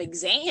 They have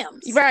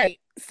exams. Right.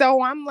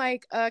 So I'm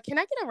like, can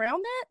I get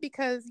around that?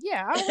 Because,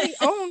 I already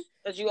own.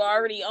 Because you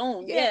already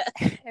own. Yeah.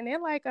 And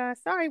they're like,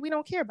 sorry, we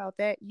don't care about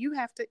that. You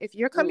have to, if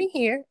you're coming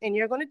here and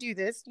you're going to do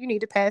this, you need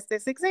to pass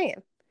this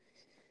exam.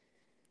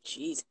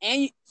 Jeez.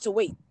 And so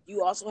wait,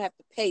 you also have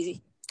to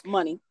pay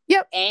money.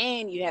 Yep.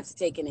 And you have to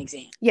take an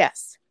exam.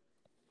 Yes.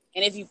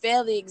 And if you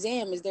fail the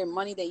exam, is there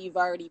money that you've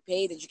already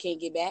paid that you can't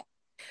get back?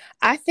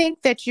 I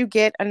think that you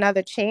get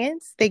another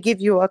chance. They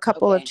give you a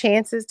couple of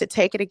chances to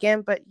take it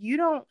again, but you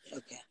don't.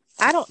 Okay.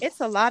 It's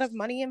a lot of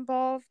money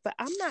involved, but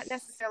I'm not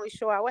necessarily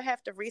sure. I would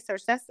have to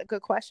research. That's a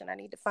good question. I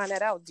need to find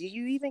that out. Do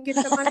you even get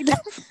your money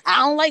back? I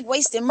don't like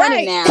wasting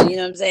money Right. now. You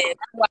know what I'm saying?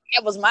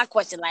 That was my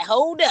question. Like,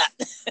 hold up.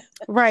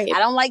 Right. I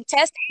don't like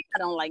testing. I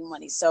don't like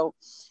money. So,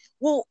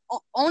 well,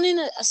 owning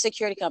a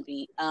security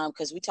company,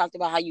 because we talked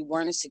about how you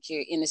weren't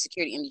in the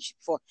security industry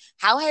before.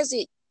 How has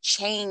it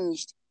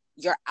changed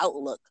your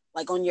outlook,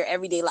 like on your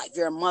everyday life?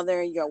 You're a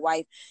mother, you're a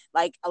wife.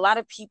 Like a lot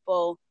of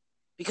people,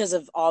 because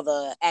of all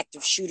the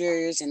active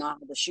shooters and all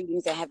the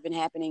shootings that have been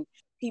happening,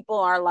 people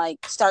are like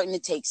starting to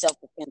take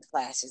self-defense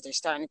classes. They're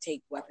starting to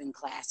take weapon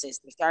classes.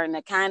 They're starting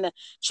to kind of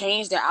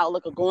change their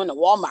outlook of going to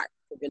Walmart,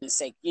 for goodness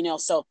sake.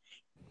 So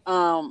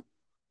um,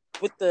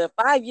 with the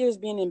 5 years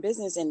being in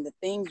business and the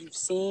things you've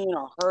seen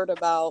or heard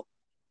about,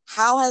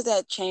 how has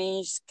that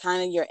changed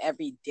kind of your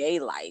everyday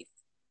life?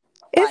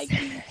 Like,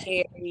 do you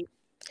carry?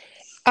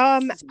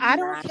 I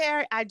don't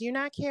carry. I do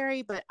not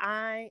carry, but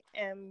I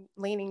am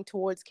leaning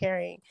towards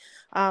carrying.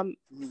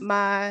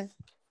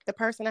 The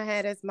person I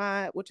had as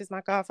which is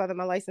my godfather,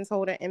 my license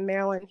holder in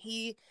Maryland,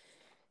 he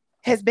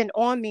has been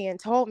on me and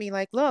told me,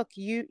 like, look,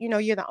 you're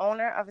the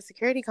owner of a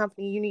security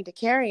company, you need to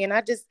carry. And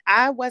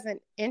I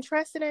wasn't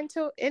interested in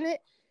it.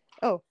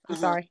 Oh, I'm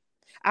sorry.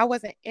 I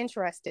wasn't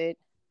interested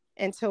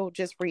until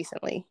just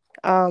recently.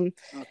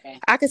 Okay.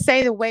 I could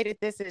say the way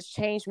that this has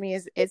changed me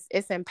is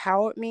it's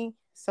empowered me.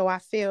 So I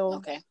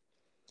feel,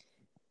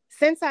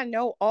 since I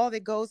know all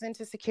that goes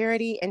into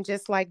security and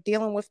just like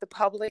dealing with the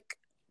public,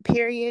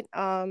 period.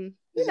 I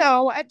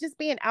just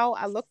being out,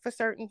 I look for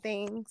certain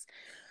things.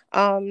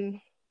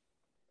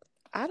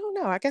 I don't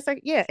know. I guess and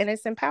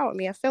it's empowered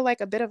me. I feel like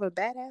a bit of a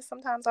badass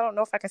sometimes. I don't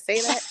know if I can say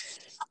that.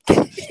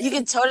 You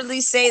can totally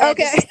say that.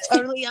 Okay. This is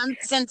totally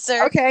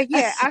uncensored. Okay,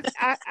 yeah.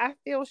 I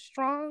feel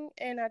strong,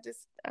 and I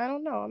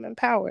don't know. I'm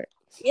empowered.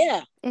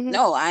 Yeah.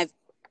 No, I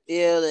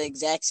feel the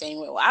exact same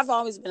way. Well, I've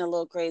always been a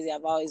little crazy.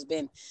 I've always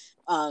been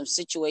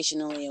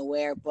situationally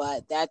aware,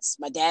 but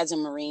my dad's a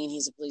Marine.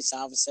 He's a police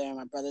officer.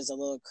 My brother's a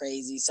little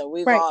crazy. So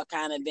we've all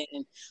kind of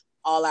been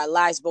all our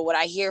lives. But what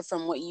I hear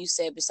from what you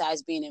said,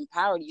 besides being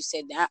empowered, you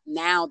said that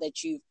now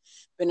that you've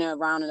been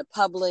around in the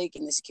public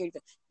and the security,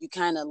 you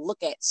kind of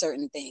look at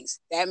certain things.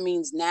 That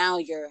means now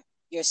your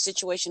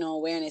situational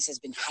awareness has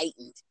been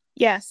heightened.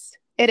 Yes,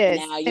 it is.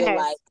 Now you're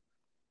like,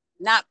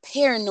 not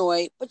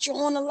paranoid, but you're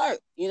on alert.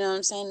 You know what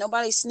I'm saying?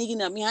 Nobody's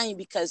sneaking up behind you,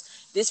 because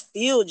this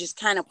field just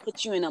kind of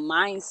puts you in a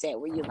mindset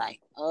where you're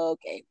like,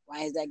 okay, why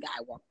has that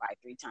guy walked by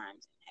 3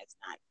 times and has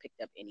not picked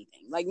up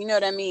anything? Like, you know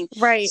what I mean?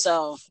 Right.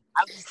 So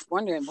I was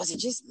wondering, was it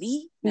just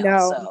me?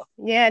 No. So,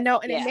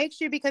 it makes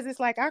you, because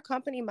it's like our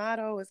company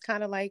motto is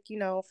kind of like,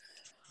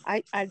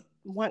 I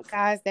want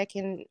guys that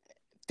can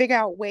figure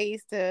out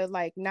ways to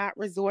like not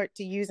resort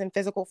to using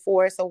physical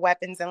force or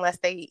weapons unless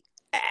they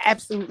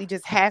absolutely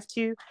just have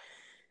to.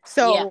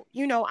 So,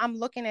 I'm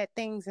looking at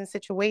things and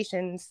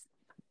situations,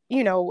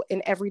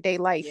 in everyday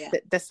life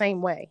the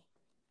same way,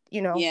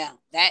 Yeah,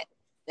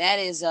 that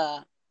is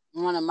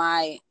one of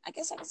my, I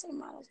guess I could say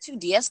models too.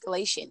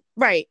 De-escalation,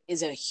 right,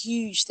 is a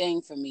huge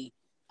thing for me.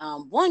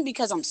 One,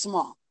 because I'm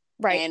small,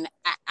 right, and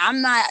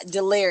I'm not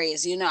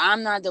delirious.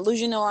 I'm not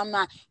delusional. I'm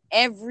not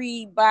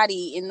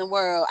everybody in the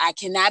world. I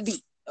cannot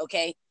be.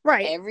 Okay,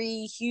 right.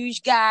 Every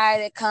huge guy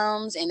that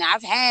comes, and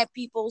I've had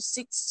people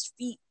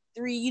 6'3",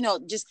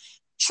 just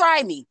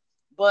try me,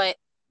 but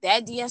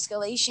that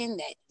de-escalation,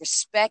 that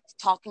respect,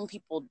 talking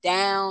people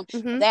down,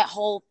 that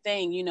whole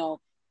thing,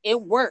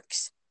 it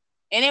works.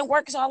 And it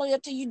works all the way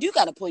up to you do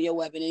got to pull your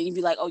weapon and you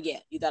be like, oh yeah,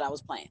 you thought I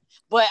was playing.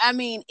 But I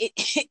mean,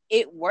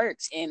 it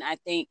works. And I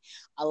think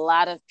a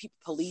lot of people,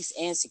 police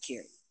and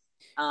security,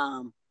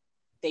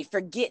 they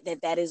forget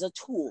that is a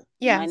tool.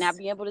 Yes. You might not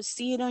be able to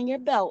see it on your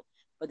belt,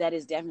 but that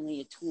is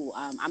definitely a tool.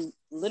 I'm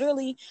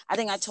literally, I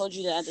think I told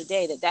you the other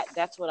day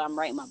that's what I'm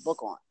writing my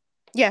book on.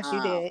 Yes,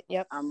 you did.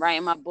 Yep. I'm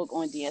writing my book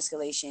on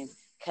de-escalation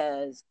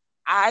because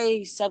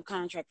I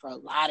subcontract for a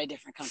lot of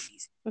different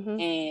companies.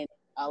 And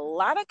a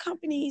lot of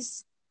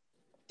companies,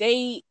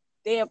 they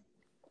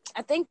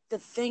I think the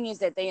thing is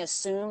that they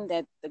assume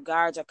that the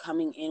guards are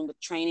coming in with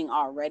training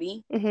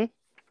already.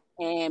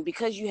 And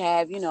because you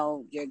have,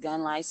 your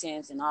gun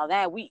license and all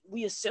that,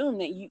 we assume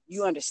that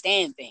you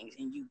understand things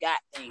and you got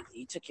things.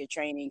 You took your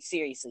training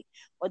seriously.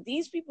 But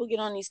these people get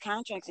on these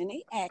contracts and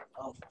they act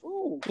a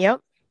fool.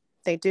 Yep.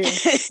 They do.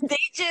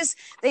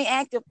 they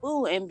act a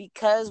fool. And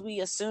because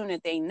we assume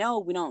that they know,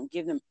 we don't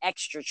give them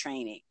extra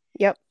training.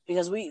 Yep.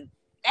 Because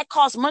that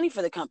costs money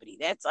for the company.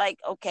 That's like,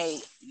 okay,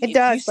 it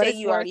does, you say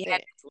you already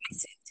have this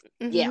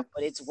license. Yeah,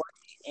 but it's worth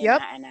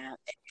it. And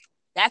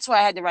that's why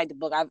I had to write the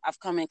book. I've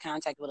come in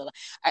contact with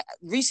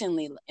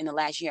recently in the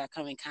last year, I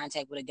come in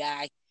contact with a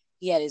guy.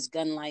 He had his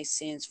gun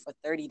license for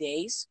 30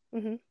 days.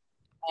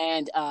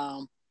 And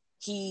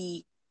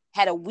he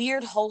had a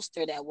weird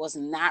holster that was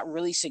not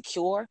really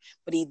secure,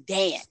 but he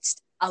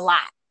danced a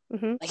lot.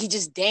 Like he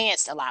just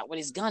danced a lot with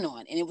his gun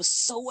on. And it was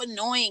so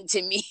annoying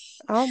to me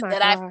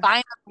that I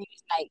finally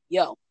was like,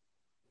 yo,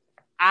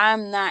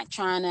 I'm not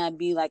trying to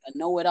be like a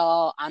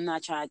know-it-all. I'm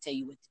not trying to tell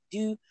you what to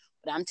do,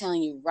 but I'm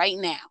telling you right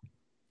now,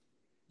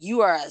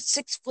 You are a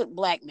 6-foot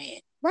black man.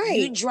 Right.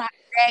 You drop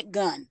that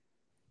gun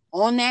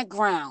on that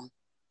ground,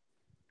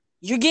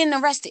 you're getting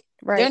arrested.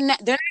 Right. They're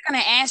not going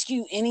to ask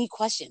you any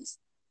questions.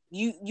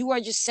 You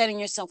are just setting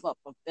yourself up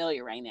for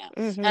failure right now.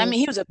 Mm-hmm. And I mean,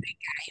 he was a big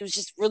guy. He was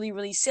just really,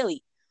 really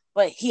silly,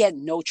 but he had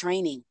no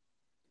training.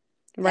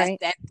 Right.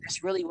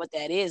 That's really what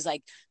that is.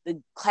 Like,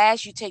 the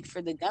class you take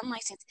for the gun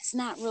license, it's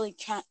not really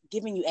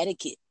giving you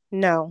etiquette.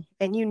 No,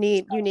 and you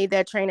need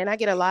that training. I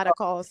get a lot of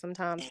calls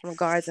sometimes from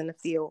guards in the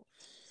field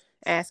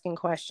asking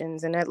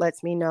questions, and that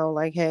lets me know,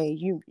 like, hey,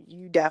 you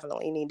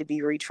definitely need to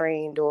be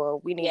retrained, or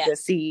we need to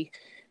see,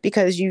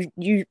 because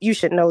you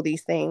should know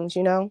these things,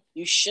 you know.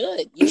 You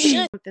should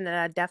Something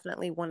that I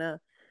definitely want to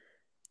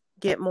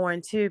get more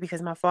into,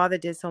 because my father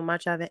did so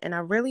much of it, and I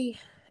really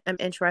am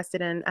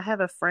interested in. I have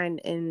a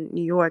friend in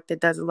New York that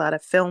does a lot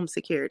of film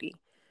security,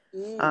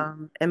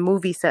 and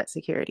movie set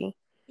security.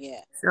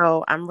 Yeah.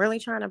 So I'm really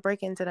trying to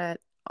break into that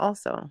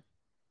also.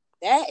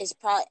 That is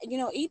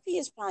probably, EP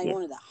is probably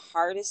one of the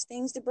hardest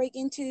things to break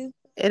into.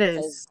 It is.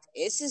 Because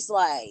it's just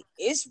like,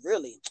 it's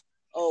really,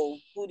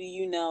 who do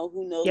you know?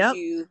 Who knows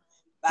you?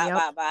 Bop,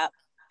 bop, bop.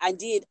 I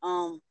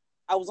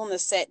was on the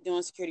set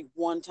doing security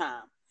one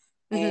time.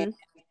 And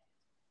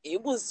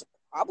it was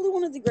probably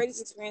one of the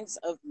greatest experiences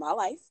of my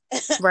life.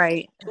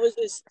 Right. It was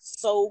just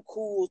so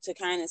cool to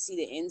kind of see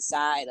the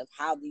inside of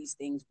how these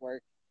things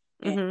work.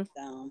 And,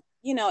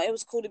 it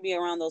was cool to be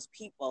around those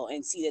people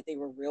and see that they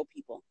were real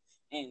people.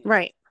 And,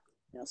 right.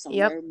 Some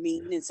were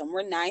mean and some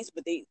were nice,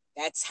 but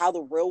that's how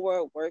the real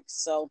world works.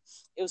 So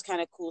it was kind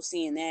of cool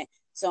seeing that.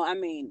 So, I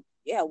mean,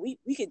 yeah, we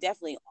could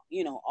definitely,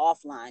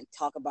 offline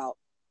talk about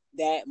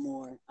that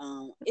more.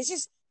 It's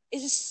just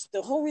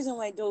the whole reason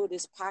why I do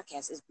this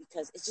podcast is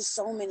because it's just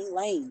so many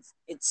lanes.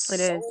 It's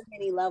so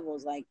many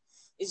levels. Like,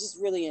 it's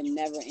just really a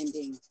never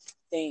ending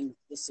thing,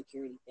 this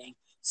security thing.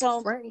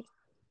 So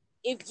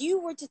if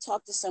you were to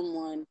talk to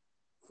someone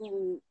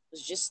who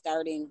was just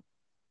starting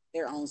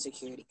their own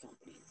security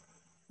company,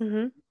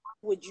 what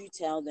would you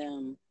tell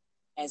them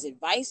as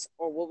advice,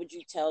 or what would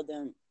you tell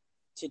them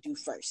to do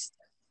first?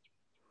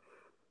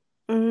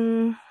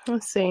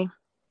 Let's see.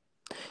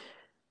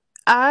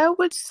 I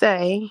would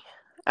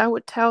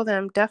tell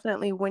them,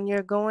 definitely, when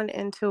you're going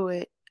into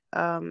it,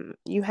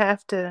 you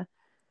have to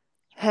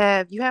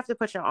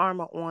put your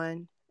armor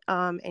on,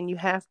 and you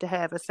have to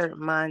have a certain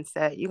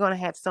mindset. You're going to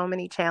have so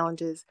many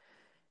challenges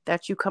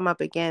that you come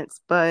up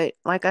against, but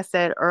like I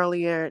said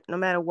earlier, no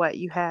matter what,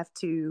 you have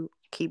to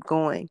keep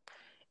going,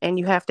 and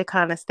you have to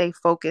kind of stay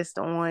focused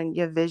on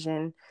your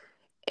vision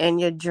and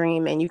your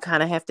dream, and you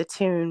kind of have to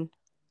tune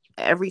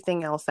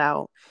everything else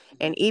out.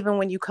 And even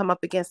when you come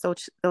up against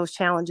those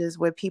challenges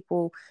where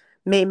people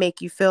may make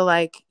you feel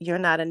like you're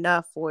not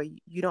enough, or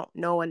you don't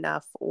know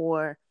enough,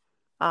 or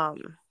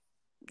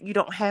you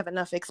don't have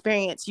enough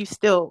experience, you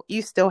still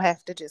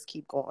have to just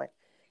keep going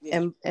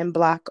and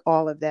block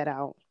all of that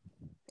out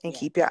and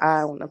keep your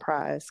eye on the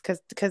prize,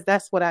 because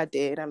that's what I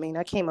did. I mean,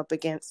 I came up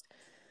against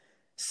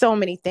so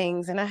many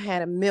things, and I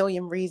had a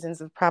million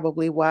reasons of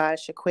probably why I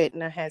should quit.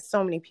 And I had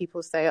so many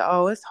people say,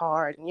 oh, it's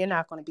hard and you're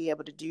not going to be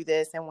able to do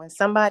this. And when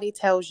somebody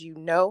tells you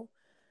no,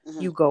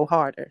 you go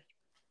harder.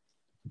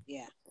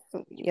 Yeah.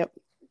 Yep.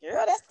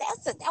 Girl, that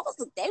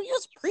you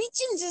was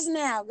preaching just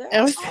now, girl.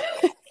 We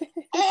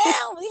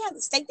have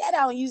to take that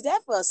out and use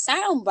that for a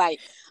sound bite.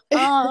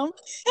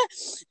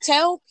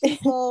 Tell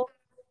people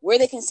where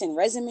they can send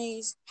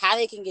resumes, how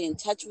they can get in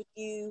touch with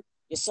you,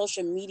 your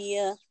social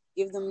media.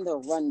 Give them the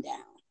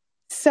rundown.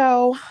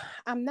 So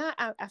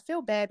I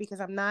feel bad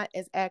because I'm not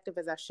as active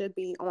as I should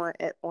be on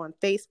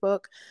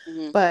Facebook,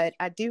 but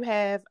I do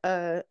have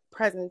a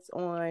presence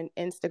on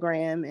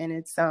Instagram, and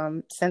it's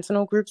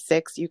Sentinel Group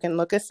 6. You can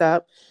look us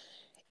up.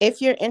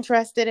 If you're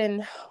interested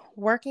in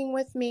working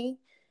with me,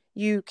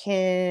 you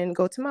can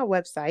go to my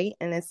website,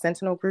 and it's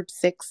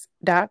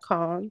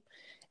sentinelgroup6.com.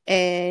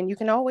 And you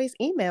can always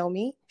email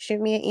me. Shoot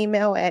me an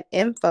email at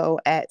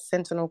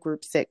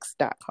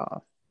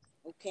info@sentinelgroup6.com.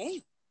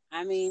 Okay.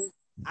 I mean,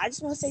 I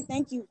just want to say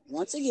thank you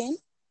once again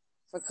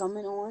for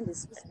coming on.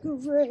 This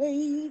was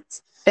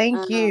great.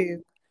 Thank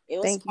you. It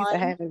was Thank fun. you for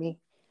having me.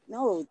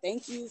 No,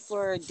 thank you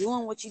for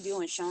doing what you do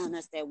and showing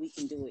us that we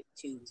can do it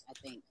too. I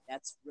think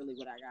that's really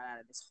what I got out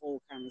of this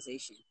whole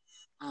conversation.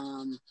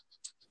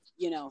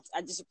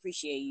 I just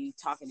appreciate you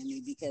talking to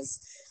me because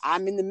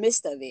I'm in the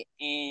midst of it.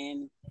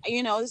 And,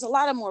 there's a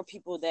lot of more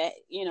people that,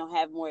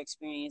 have more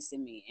experience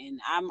than me.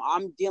 And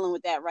I'm dealing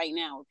with that right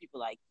now where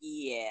people are like,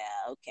 yeah,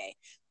 okay.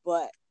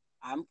 But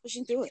I'm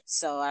pushing through it.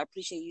 So I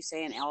appreciate you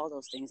saying all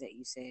those things that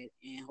you said.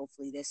 And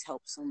hopefully this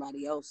helps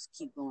somebody else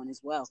keep going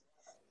as well.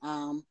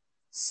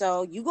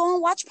 So you go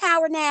and watch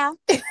Power now.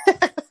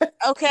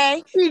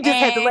 Okay. You just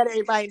had to let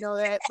everybody know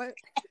that, but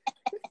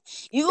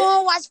you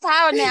gonna watch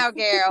Power now,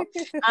 girl.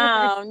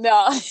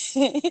 No.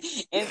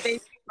 And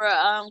thank you for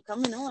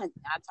coming on.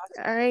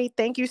 All right.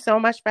 Thank you so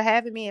much for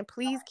having me, and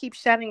please keep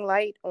shedding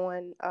light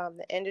on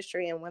the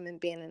industry and women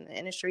being in the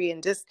industry,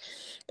 and just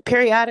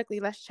periodically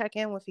let's check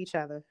in with each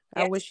other.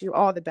 Yes. I wish you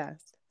all the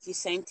best.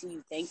 Same to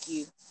you. Thank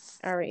you.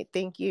 All right.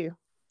 Thank you.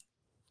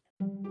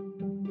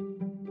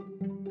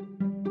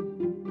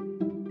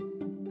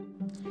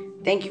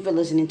 Thank you for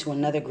listening to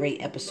another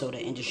great episode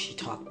of Industry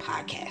Talk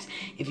Podcast.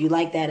 If you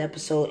like that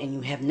episode and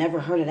you have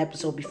never heard an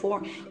episode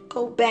before,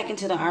 go back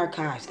into the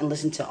archives and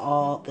listen to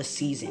all the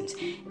seasons.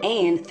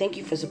 And thank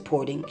you for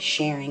supporting,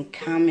 sharing,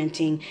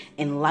 commenting,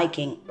 and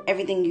liking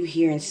everything you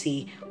hear and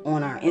see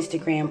on our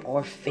Instagram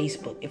or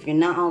Facebook. If you're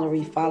not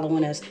already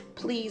following us,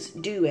 please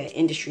do at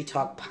Industry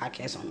Talk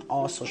Podcast on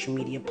all social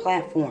media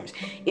platforms.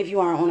 If you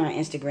are on our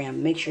Instagram,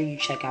 make sure you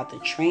check out the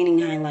training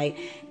highlight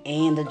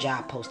and the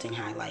job posting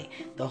highlight.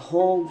 The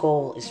whole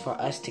goal is for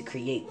us to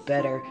create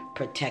better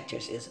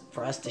protectors, is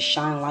for us to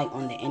shine light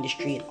on the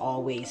industry in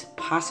all ways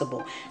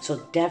possible. So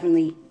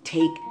definitely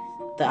take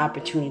the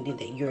opportunity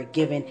that you're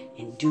given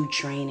and do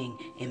training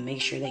and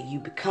make sure that you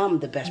become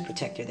the best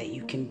protector that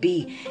you can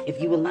be.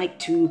 If you would like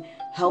to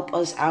help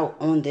us out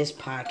on this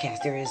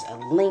podcast, there is a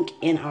link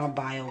in our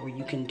bio where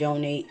you can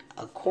donate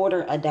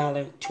 $0.25,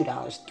 $1,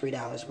 $2,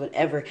 $3,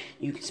 whatever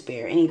you can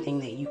spare. Anything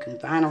that you can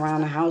find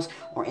around the house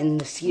or in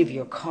the seat of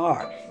your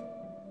car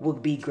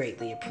would be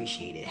greatly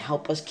appreciated.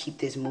 Help us keep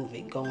this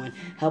movement going.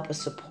 Help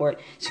us support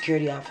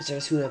security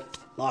officers who have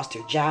lost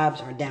their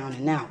jobs or down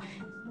and out.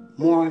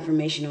 More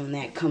information on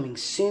that coming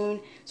soon.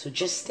 So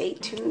just stay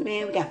tuned,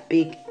 man. We got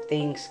big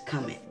things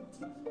coming.